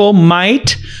 People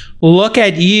might look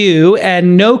at you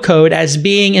and no-code as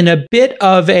being in a bit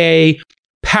of a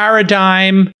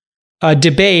paradigm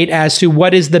debate as to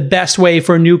what is the best way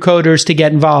for new coders to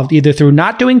get involved, either through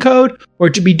not doing code or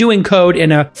to be doing code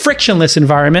in a frictionless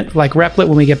environment like Replit,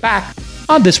 when we get back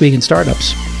on This Week in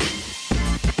Startups.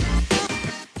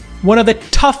 One of the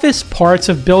toughest parts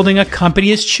of building a company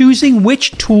is choosing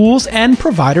which tools and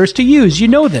providers to use. You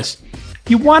know this.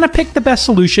 You want to pick the best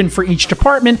solution for each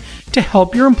department to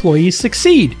help your employees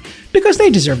succeed, because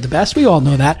they deserve the best. We all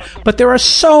know that. But there are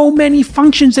so many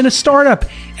functions in a startup,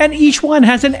 and each one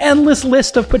has an endless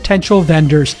list of potential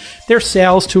vendors. There's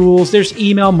sales tools, there's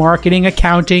email marketing,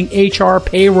 accounting, HR,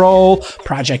 payroll,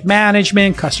 project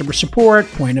management, customer support,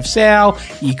 point of sale,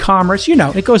 e-commerce.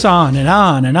 It goes on and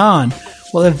on and on.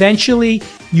 Well, eventually,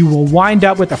 you will wind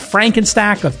up with a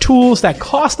Frankenstack of tools that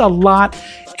cost a lot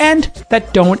and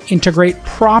that don't integrate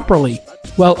properly.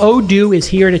 Well, Odoo is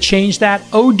here to change that.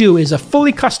 Odoo is a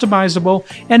fully customizable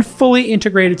and fully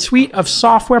integrated suite of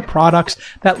software products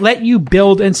that let you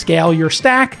build and scale your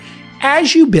stack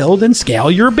as you build and scale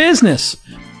your business.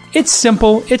 It's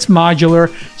simple, it's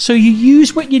modular, so you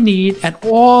use what you need and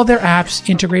all their apps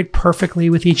integrate perfectly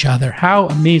with each other. How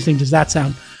amazing does that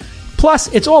sound? Plus,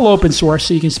 it's all open source,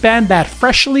 so you can spend that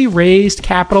freshly raised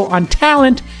capital on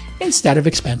talent instead of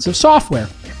expensive software.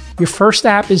 Your first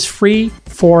app is free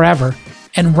forever.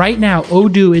 And right now,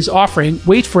 Odoo is offering,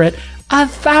 wait for it,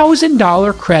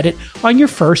 $1,000 credit on your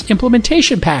first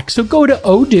implementation pack. So go to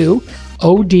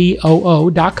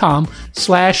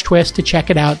odoo.com/twist to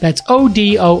check it out. That's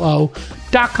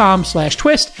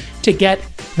odoo.com/twist to get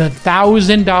the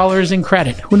 $1,000 in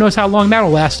credit. Who knows how long that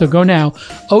will last? So go now,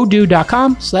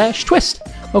 odoo.com/twist.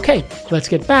 Okay, let's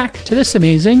get back to this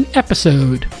amazing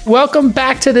episode. Welcome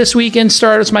back to This Week in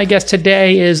Startups. My guest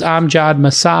today is Amjad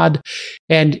Masad,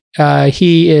 and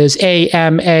he is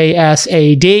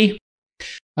AMASAD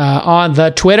on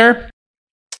the Twitter,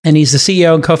 and he's the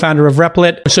CEO and co-founder of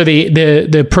Replit. So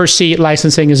the per seat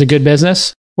licensing is a good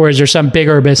business, or is there some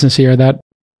bigger business here that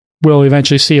we'll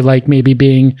eventually see, like maybe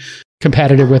being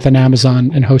competitive with an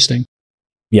Amazon and hosting?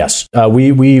 Yes,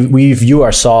 we view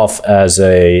ourselves as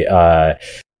a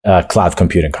cloud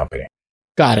computing company.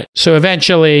 Got it. So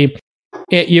eventually,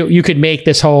 you could make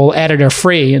this whole editor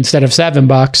free instead of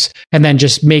 $7, and then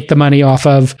just make the money off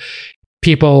of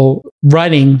people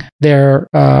running their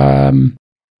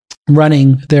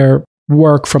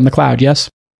work from the cloud. Yes.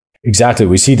 Exactly.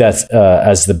 We see that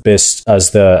as the best,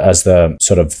 as the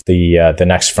sort of the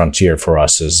next frontier for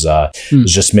us is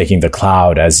just making the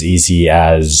cloud as easy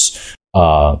as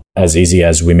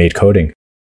we made coding.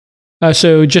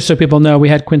 So just so people know, we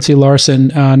had Quincy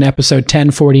Larson on episode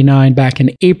 1049 back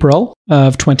in April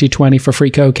of 2020 for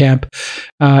Free Code Camp.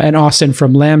 And Austin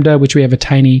from Lambda, which we have a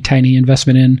tiny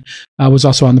investment in, was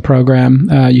also on the program.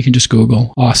 You can just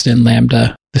Google Austin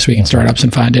Lambda This Week in Startups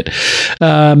and find it.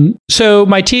 So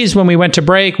my tease when we went to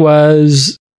break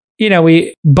was,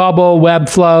 we Bubble,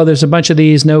 Webflow, there's a bunch of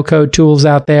these no-code tools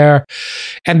out there,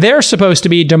 and they're supposed to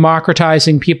be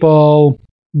democratizing people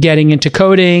getting into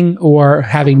coding or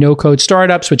having no-code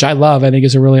startups, which I love. I think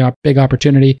is a really big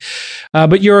opportunity.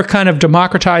 But you're kind of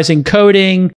democratizing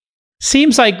coding.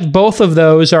 Seems like both of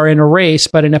those are in a race,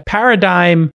 but in a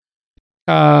paradigm,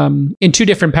 in two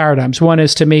different paradigms. One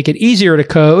is to make it easier to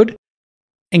code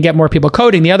and get more people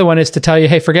coding. The other one is to tell you,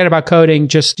 hey, forget about coding,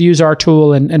 just use our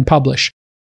tool and publish.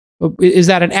 Is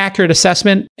that an accurate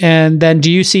assessment? And then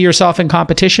do you see yourself in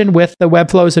competition with the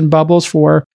Webflows and Bubbles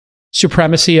for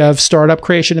supremacy of startup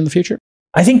creation in the future?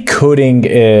 I think coding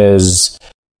is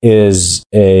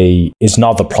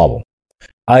not the problem.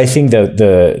 I think that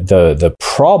the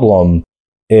problem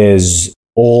is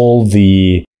all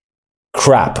the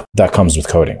crap that comes with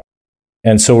coding.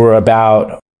 And so we're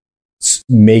about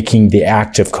making the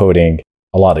act of coding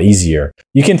a lot easier.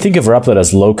 You can think of Replit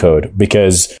as low code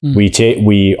because we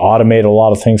automate a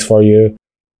lot of things for you.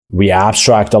 We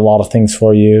abstract a lot of things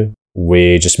for you.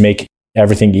 We just make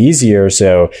everything easier.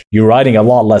 So you're writing a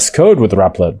lot less code with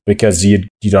Replit because you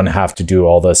don't have to do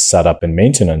all this setup and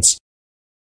maintenance.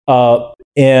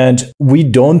 And we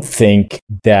don't think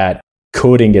that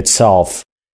coding itself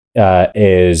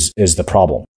is the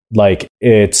problem. Like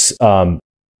it's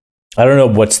I don't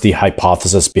know what's the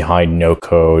hypothesis behind no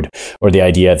code or the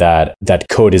idea that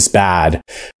code is bad,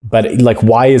 but like,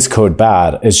 why is code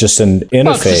bad? It's just an interface.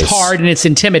 Well, it's just hard and it's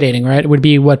intimidating, right? It would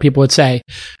be what people would say.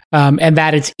 And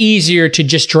that it's easier to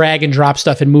just drag and drop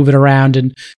stuff and move it around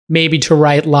and maybe to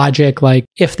write logic like,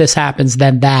 if this happens,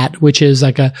 then that, which is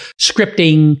like a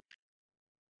scripting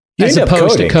as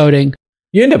opposed to coding.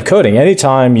 You end up coding.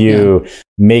 Anytime you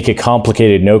make a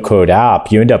complicated no-code app,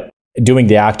 you end up doing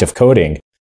the act of coding.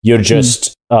 You're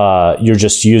just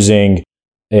using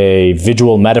a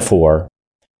visual metaphor,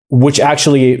 which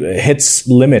actually hits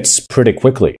limits pretty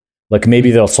quickly. Like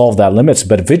maybe they'll solve that limits,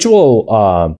 but visual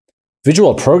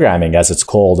programming, as it's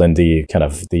called in the kind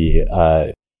of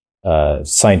the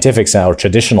scientific or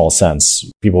traditional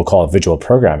sense, people call it visual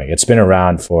programming. It's been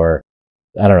around for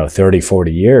 30,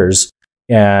 40 years,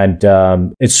 and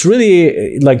it's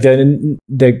really like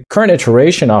the current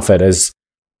iteration of it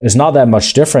is not that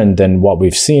much different than what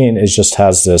we've seen. It just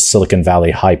has the Silicon Valley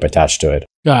hype attached to it.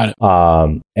 Got it.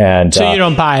 And so you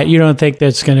don't buy it. You don't think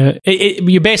that's going to...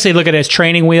 You basically look at it as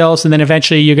training wheels, and then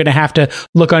eventually you're going to have to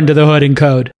look under the hood and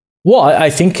code. Well, I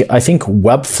think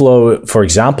Webflow, for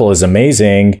example, is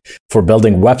amazing for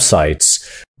building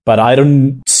websites, but I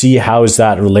don't see how is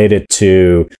that related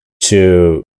to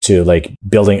like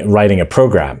writing a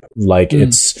program. Like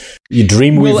it's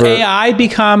Dreamweaver. Will AI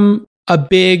become a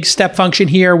big step function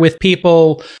here with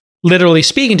people literally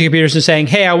speaking to computers and saying,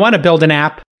 hey, I want to build an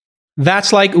app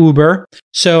that's like Uber.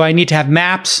 So I need to have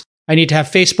Maps. I need to have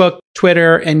Facebook,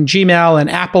 Twitter, and Gmail and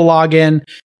Apple login.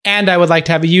 And I would like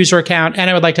to have a user account. And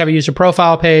I would like to have a user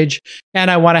profile page. And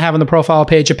I want to have on the profile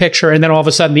page a picture. And then all of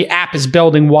a sudden the app is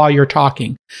building while you're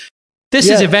talking. This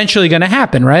is eventually going to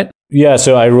happen, right? Yeah,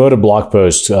 so I wrote a blog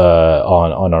post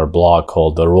on our blog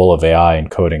called The Role of AI in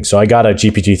Coding. So I got a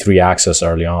GPT-3 access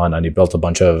early on, and he built a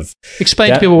bunch of...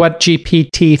 Explain to people what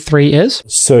GPT-3 is.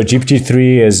 So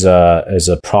GPT-3 is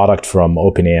a product from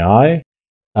OpenAI.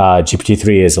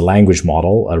 GPT-3 is a language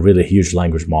model, a really huge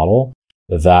language model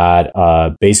that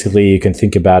basically you can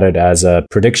think about it as a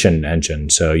prediction engine.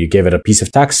 So you give it a piece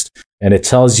of text, and it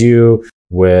tells you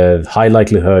with high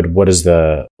likelihood what is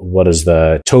the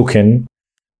token,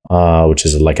 which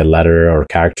is like a letter or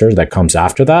character that comes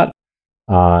after that.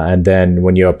 And then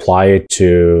when you apply it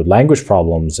to language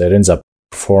problems, it ends up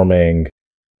performing,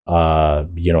 a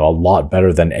lot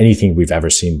better than anything we've ever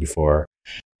seen before.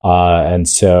 And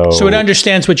so it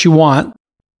understands what you want.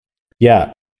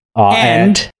 Yeah.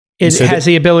 And it has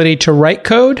the ability to write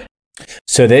code.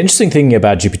 So the interesting thing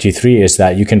about GPT-3 is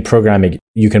that you can program it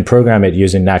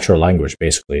using natural language,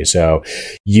 basically. So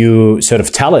you sort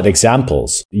of tell it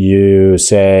examples. You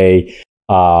say,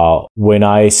 when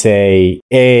I say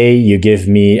A, you give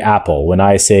me apple. When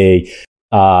I say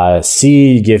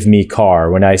C, you give me car.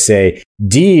 When I say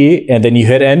D, and then you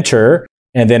hit enter,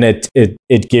 and then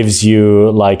it gives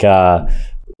you like a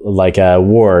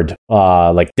word,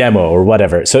 like demo or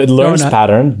whatever. So it learns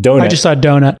pattern. Donut. I just saw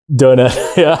donut.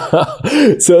 Yeah.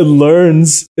 So it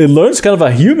learns kind of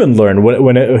a human learn.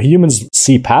 When humans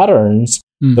see patterns,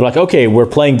 they're like, okay, we're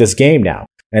playing this game now.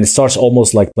 and it starts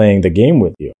almost like playing the game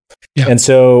with you. Yeah. And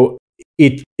so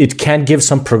it can give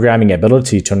some programming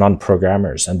ability to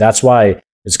non-programmers. And that's why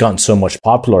it's gotten so much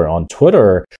popular on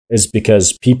Twitter, is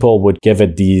because people would give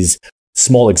it these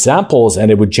small examples and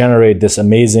it would generate this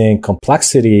amazing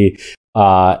complexity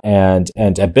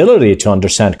and ability to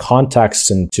understand context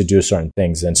and to do certain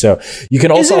things. And so you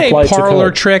can also apply it to code. Is it a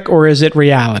parlor trick or is it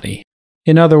reality?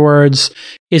 In other words,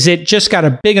 is it just got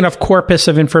a big enough corpus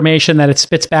of information that it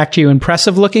spits back to you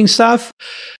impressive looking stuff?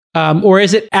 Or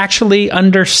is it actually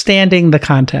understanding the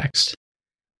context?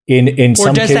 In or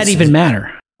some does cases, that even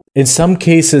matter? In some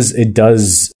cases, it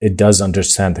does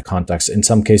understand the context. In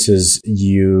some cases,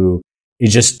 it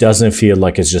just doesn't feel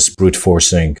like it's just brute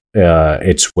forcing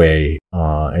its way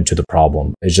into the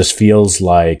problem. It just feels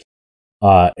like,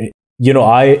 I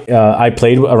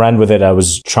played around with it. I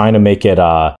was trying to make it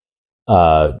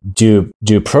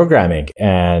do programming,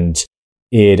 and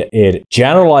it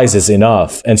generalizes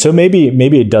enough. And so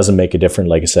maybe it doesn't make a difference,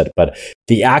 like I said, but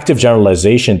the active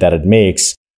generalization that it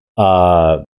makes,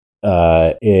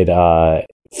 it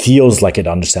feels like it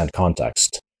understands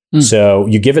context. So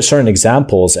you give it certain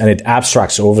examples and it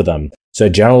abstracts over them. So it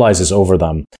generalizes over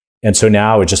them. And so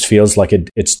now it just feels like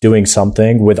it's doing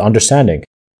something with understanding.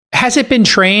 Has it been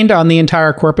trained on the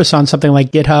entire corpus on something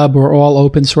like GitHub or all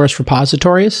open source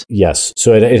repositories? Yes.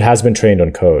 So it has been trained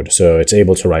on code. So it's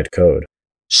able to write code.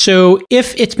 So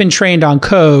if it's been trained on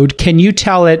code, can you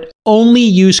tell it only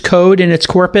use code in its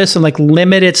corpus and like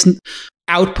limit its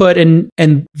output and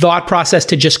thought process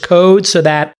to just code so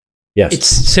that it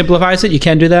simplifies it? You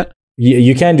can do that?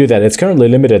 You can do that. It's currently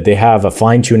limited. They have a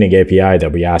fine-tuning API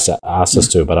that we asked us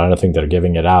to, but I don't think they're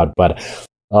giving it out. But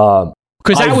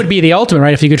because that would be the ultimate,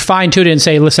 right? If you could fine-tune it and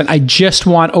say, listen, I just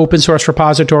want open source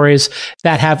repositories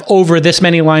that have over this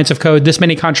many lines of code, this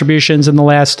many contributions in the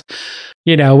last,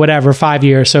 5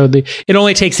 years. So it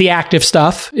only takes the active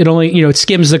stuff. It only, it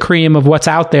skims the cream of what's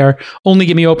out there. Only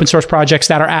give me open source projects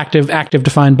that are active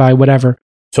defined by whatever.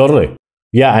 Totally.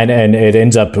 Yeah, and it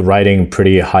ends up writing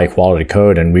pretty high quality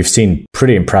code, and we've seen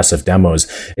pretty impressive demos.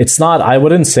 It's not, I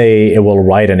wouldn't say it will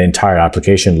write an entire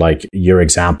application like your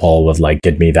example with like,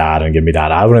 give me that and give me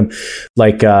that. I wouldn't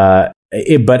like, but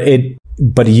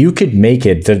you could make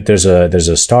it. There's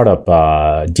a startup,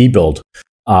 Dbuild,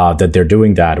 that they're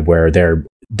doing that, where they're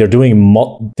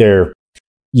doing,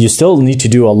 you still need to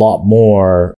do a lot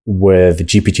more with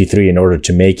GPT-3 in order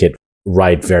to make it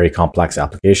write very complex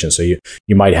applications. So you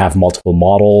might have multiple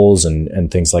models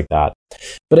and things like that.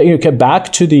 But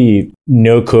back to the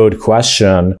no code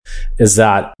question, is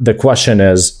that the question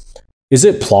is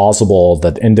it plausible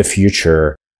that in the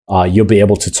future you'll be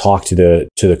able to talk to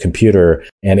the computer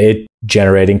and it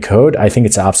generating code? I think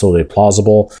it's absolutely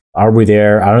plausible. Are we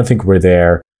there? I don't think we're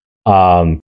there.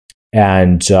 But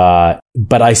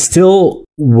I still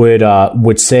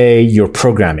would say you're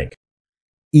programming.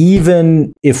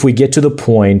 Even if we get to the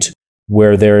point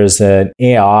where there is an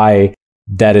AI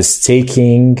that is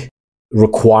taking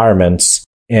requirements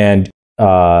and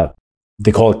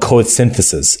they call it code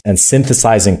synthesis and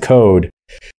synthesizing code,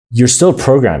 you're still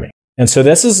programming. And so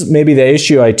this is maybe the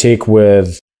issue I take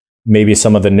with maybe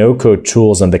some of the no-code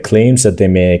tools and the claims that they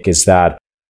make, is that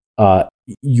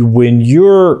when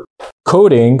you're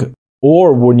coding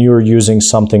or when you're using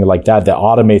something like that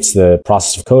automates the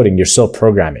process of coding, you're still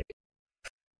programming.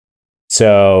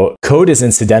 So code is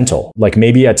incidental. Like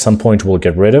maybe at some point we'll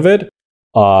get rid of it.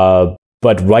 But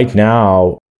right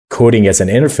now, coding as an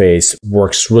interface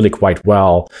works really quite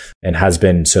well and has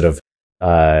been sort of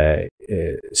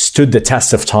stood the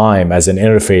test of time as an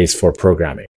interface for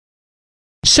programming.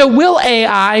 So will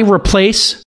AI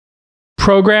replace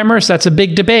programmers? That's a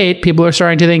big debate. People are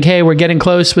starting to think, hey, we're getting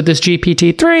close with this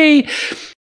GPT-3.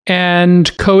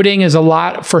 And coding is a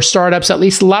lot, for startups, at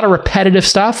least a lot of repetitive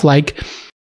stuff like,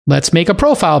 let's make a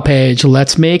profile page.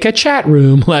 Let's make a chat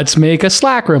room. Let's make a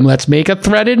Slack room. Let's make a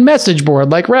threaded message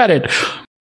board like Reddit.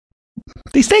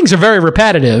 These things are very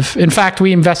repetitive. In fact,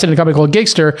 we invested in a company called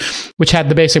Gigster, which had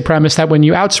the basic premise that when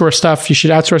you outsource stuff, you should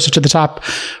outsource it to the top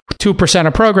 2%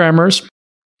 of programmers,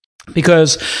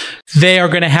 because they are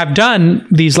going to have done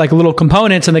these like little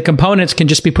components, and the components can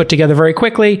just be put together very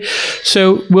quickly.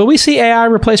 So will we see AI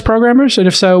replace programmers? And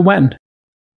if so, when?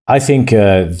 I think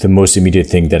the most immediate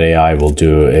thing that AI will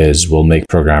do is will make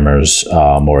programmers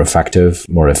more effective,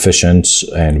 more efficient,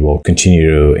 and will continue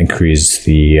to increase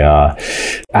the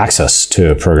access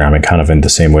to programming, kind of in the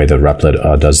same way that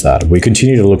Replit does that. We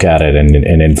continue to look at it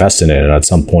and invest in it. And at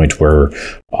some point, we're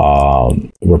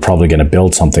probably going to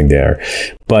build something there.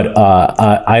 But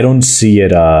I don't see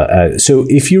it. So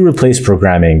if you replace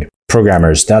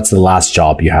programmers, that's the last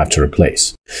job you have to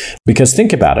replace. Because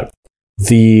think about it.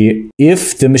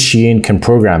 if the machine can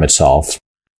program itself,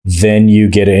 then you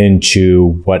get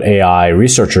into what AI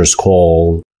researchers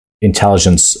call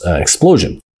intelligence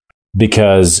explosion,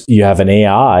 because you have an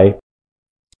AI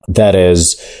that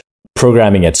is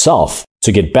programming itself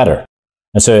to get better.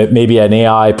 And so maybe an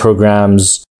AI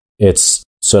programs its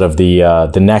sort of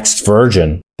the next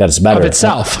version that is better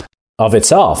of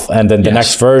itself. And then the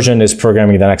next version is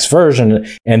programming the next version.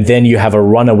 And then you have a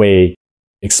runaway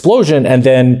explosion. And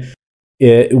then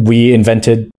we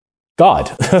invented God.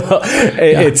 So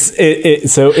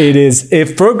it is,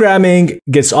 if programming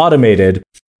gets automated,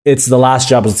 it's the last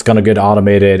job that's going to get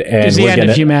automated. And it's the end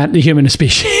of the human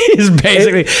species,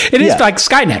 basically. It is like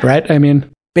Skynet, right? I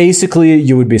mean, basically,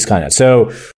 you would be Skynet.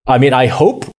 So, I mean, I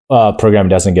hope programming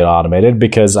doesn't get automated,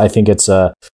 because I think it's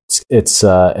gonna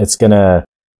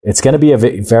be a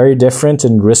very different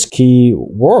and risky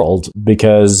world,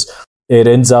 because it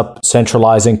ends up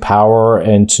centralizing power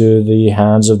into the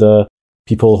hands of the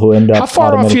people who end up. How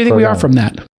far off do you think we are from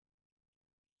that?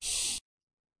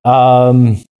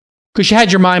 Because you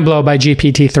had your mind blown by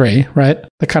GPT-3, right?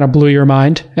 That kind of blew your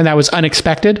mind, and that was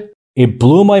unexpected. It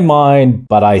blew my mind,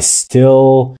 but I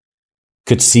still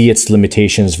could see its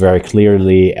limitations very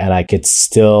clearly, and I could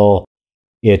still,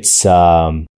 it's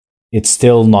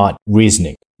still not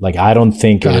reasoning. Like, I don't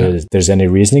think there's any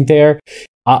reasoning there.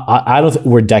 I don't.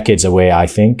 We're decades away. I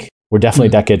think we're definitely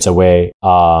decades away.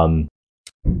 But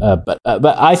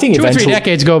I think 2 or 3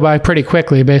 decades go by pretty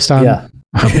quickly based on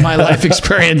my life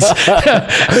experience.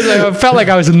 I felt like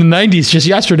I was in the 90s just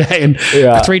yesterday, and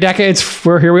 3 decades,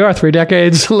 here we are 3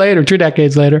 decades later, 2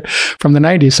 decades later from the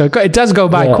 90s. So it does go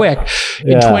by quick.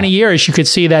 In 20 years, you could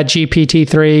see that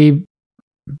GPT-3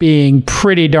 being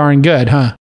pretty darn good,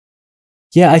 huh?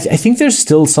 Yeah, I think there's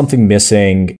still something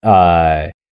missing.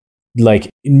 Like,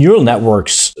 neural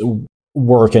networks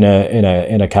work in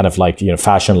a kind of like,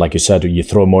 fashion, like you said. You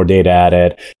throw more data at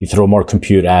it, you throw more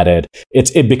compute at it.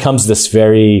 It becomes this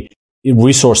very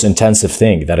resource intensive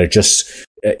thing that it just,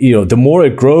 the more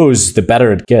it grows, the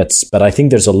better it gets. But I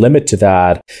think there's a limit to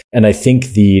that, and I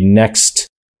think the next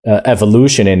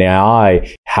evolution in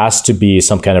AI has to be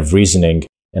some kind of reasoning,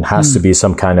 and has to be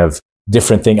some kind of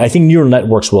different thing. I think neural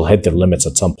networks will hit their limits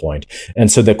at some point,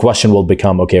 and so the question will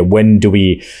become: okay, when do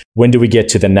we get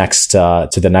to the next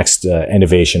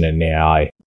innovation in AI?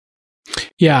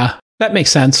 Yeah, that makes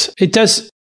sense. It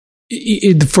does.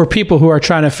 For people who are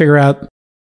trying to figure out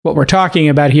what we're talking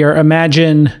about here,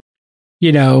 imagine,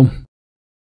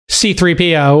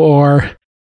 C-3PO, or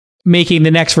making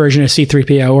the next version of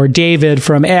C-3PO, or David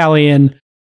from Alien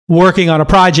working on a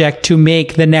project to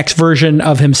make the next version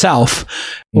of himself,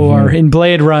 or in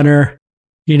Blade Runner,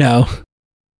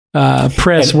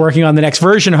 Pris working on the next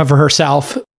version of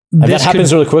herself. And that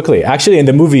happens really quickly. Actually, in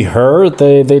the movie Her,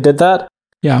 they did that.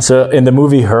 Yeah. So in the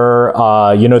movie Her,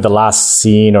 the last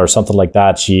scene or something like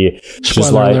that, she's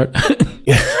like, alert.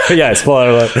 Yeah,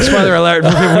 spoiler alert. Spoiler alert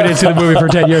for people who didn't see the movie from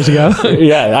 10 years ago.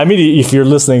 Yeah, I mean, if you're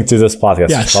listening to this podcast,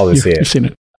 you've probably seen it. You've seen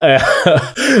it.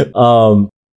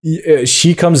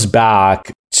 She comes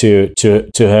back to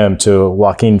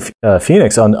Joaquin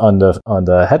Phoenix on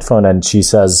the headphone, and she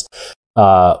says,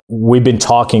 "We've been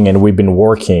talking and we've been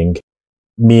working.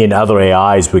 Me and other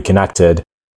AIs, we connected,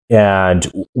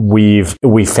 and we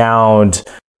found,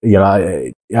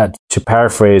 to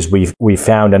paraphrase, we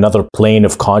found another plane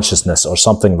of consciousness or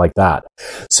something like that."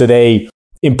 So they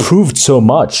improved so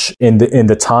much in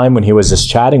the time when he was just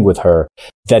chatting with her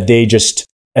that they just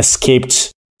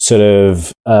escaped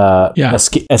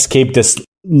escape this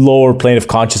lower plane of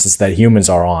consciousness that humans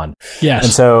are on. Yes.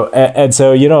 And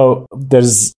so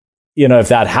there's, if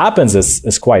that happens,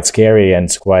 it's quite scary, and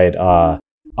it's quite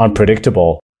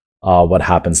unpredictable what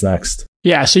happens next.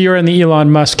 Yeah, so you're in the Elon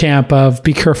Musk camp of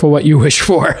be careful what you wish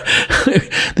for.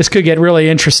 This could get really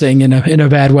interesting in a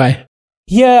bad way.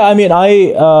 Yeah, I mean,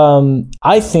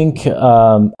 I think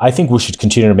we should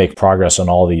continue to make progress on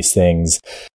all these things.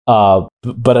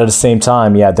 But at the same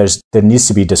time, there needs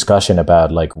to be discussion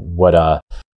about like where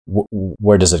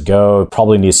does it go? It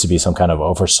probably needs to be some kind of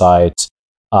oversight.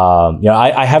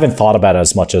 I haven't thought about it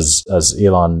as much as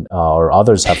Elon or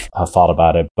others have thought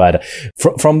about it, but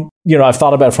from I've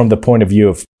thought about it from the point of view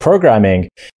of programming,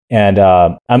 and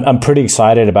I'm pretty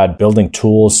excited about building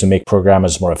tools to make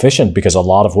programmers more efficient, because a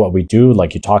lot of what we do,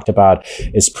 like you talked about,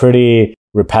 is pretty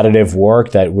repetitive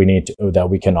work that we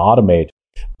can automate.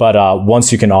 But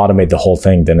once you can automate the whole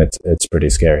thing, then it's pretty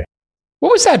scary.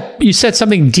 What was that? You said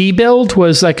something Debuild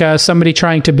was like somebody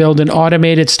trying to build an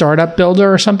automated startup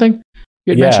builder or something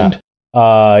you had mentioned?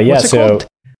 What's it called?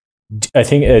 I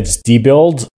think it's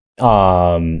Debuild,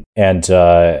 and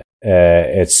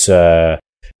it's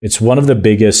it's one of the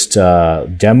biggest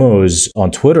demos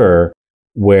on Twitter,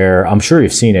 where I'm sure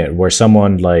you've seen it, where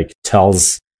someone like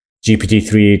tells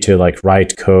GPT-3 to like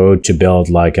write code to build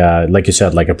like you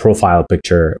said, like a profile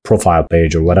page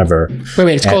or whatever.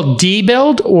 Wait, it's called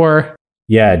dbuild or?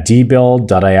 Yeah,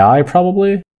 dbuild.ai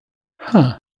probably.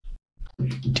 Huh.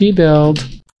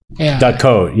 Dbuild. Yeah.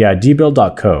 .co. Yeah,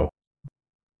 dbuild.co.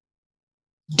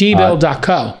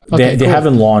 Dbuild.co. Okay, they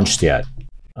haven't launched yet.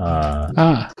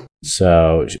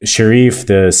 So Sharif,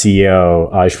 the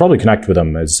CEO, you should probably connect with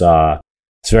him. It's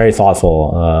very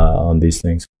thoughtful on these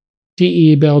things.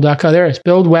 Debuild.co. There it is.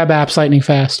 Build web apps lightning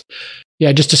fast.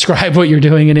 Yeah, just describe what you're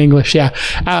doing in English. Yeah.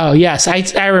 Oh, yes.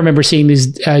 I remember seeing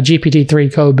these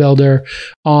GPT-3 code builder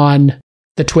on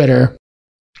the Twitter.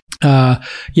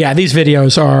 Yeah, these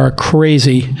videos are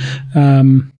crazy.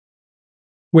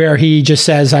 Where he just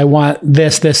says, I want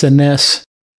this, this, and this.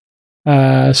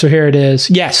 So here it is.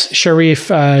 Yes, Sharif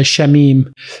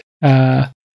Shamim.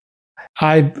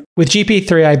 With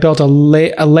GPT-3, I built a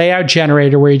layout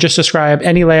generator where you just describe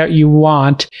any layout you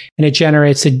want, and it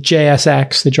generates the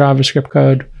JSX, the JavaScript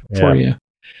code for you.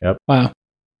 Yep. Wow.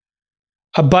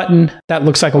 A button that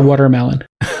looks like a watermelon.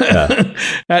 Yeah.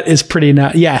 That is pretty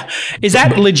nuts. Yeah. Is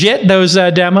that legit, those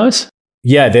demos?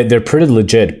 Yeah, they're pretty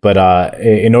legit, but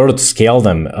in order to scale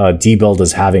them, Dbuild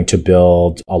is having to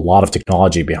build a lot of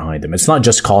technology behind them. It's not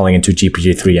just calling into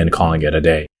GPT-3 and calling it a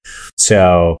day.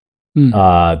 So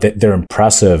they're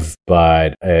impressive,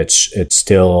 but it's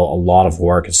still a lot of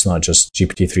work. It's not just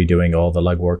GPT-3 doing all the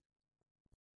legwork.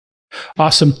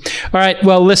 Awesome. All right.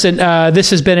 Well, listen,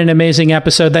 this has been an amazing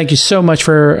episode. Thank you so much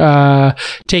for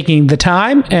taking the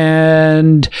time.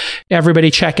 And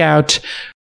everybody check out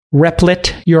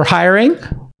Replit. You're hiring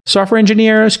software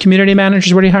engineers, community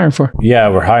managers. What are you hiring for? Yeah,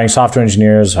 we're hiring software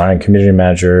engineers, hiring community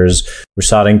managers. We're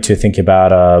starting to think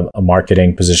about a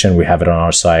marketing position. We have it on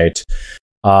our site.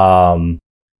 Replit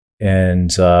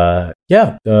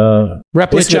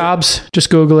jobs. Just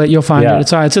Google it. You'll find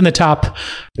it. It's in the top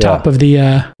of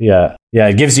the.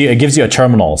 It gives you a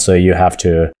terminal, so you have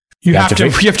to. You have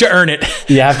to earn it.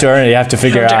 You have to earn it. You have to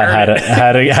figure out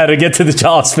how to get to the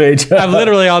jobs page. I'm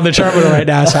literally on the terminal right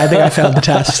now, so I think I failed the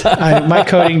test. My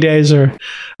coding days are.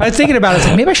 I was thinking about it. I was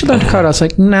like, maybe I should learn to code. I was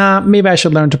like, nah, maybe I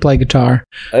should learn to play guitar.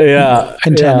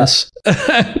 And tennis.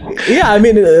 I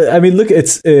mean, look,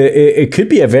 it could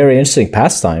be a very interesting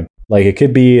pastime. Like it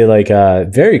could be like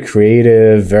very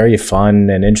creative, very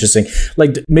fun and interesting.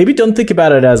 Like maybe don't think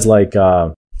about it as like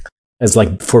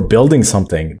for building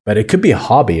something, but it could be a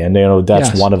hobby. And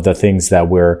that's one of the things that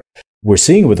we're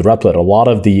seeing with Replit. A lot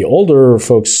of the older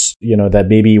folks, that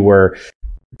maybe were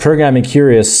programming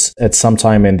curious at some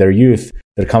time in their youth,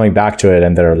 they're coming back to it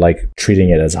and they're like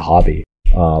treating it as a hobby.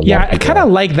 I kind of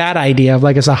like that idea of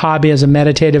like as a hobby, as a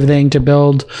meditative thing to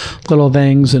build little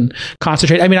things and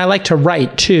concentrate. I mean, I like to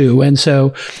write too. And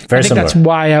so I think that's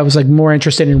why I was like more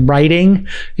interested in writing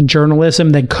in journalism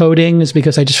than coding, is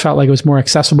because I just felt like it was more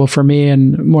accessible for me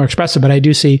and more expressive. But I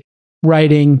do see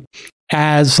writing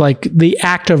as like the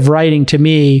act of writing to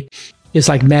me is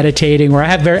like meditating, where I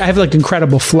have like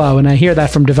incredible flow. And I hear that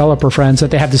from developer friends that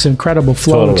they have this incredible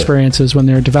flow experiences when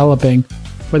they're developing,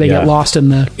 where they get lost in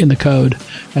the code,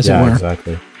 as it were.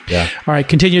 Exactly. Yeah. All right.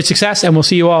 Continued success, and we'll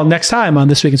see you all next time on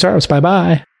This Week in Startups.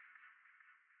 Bye-bye.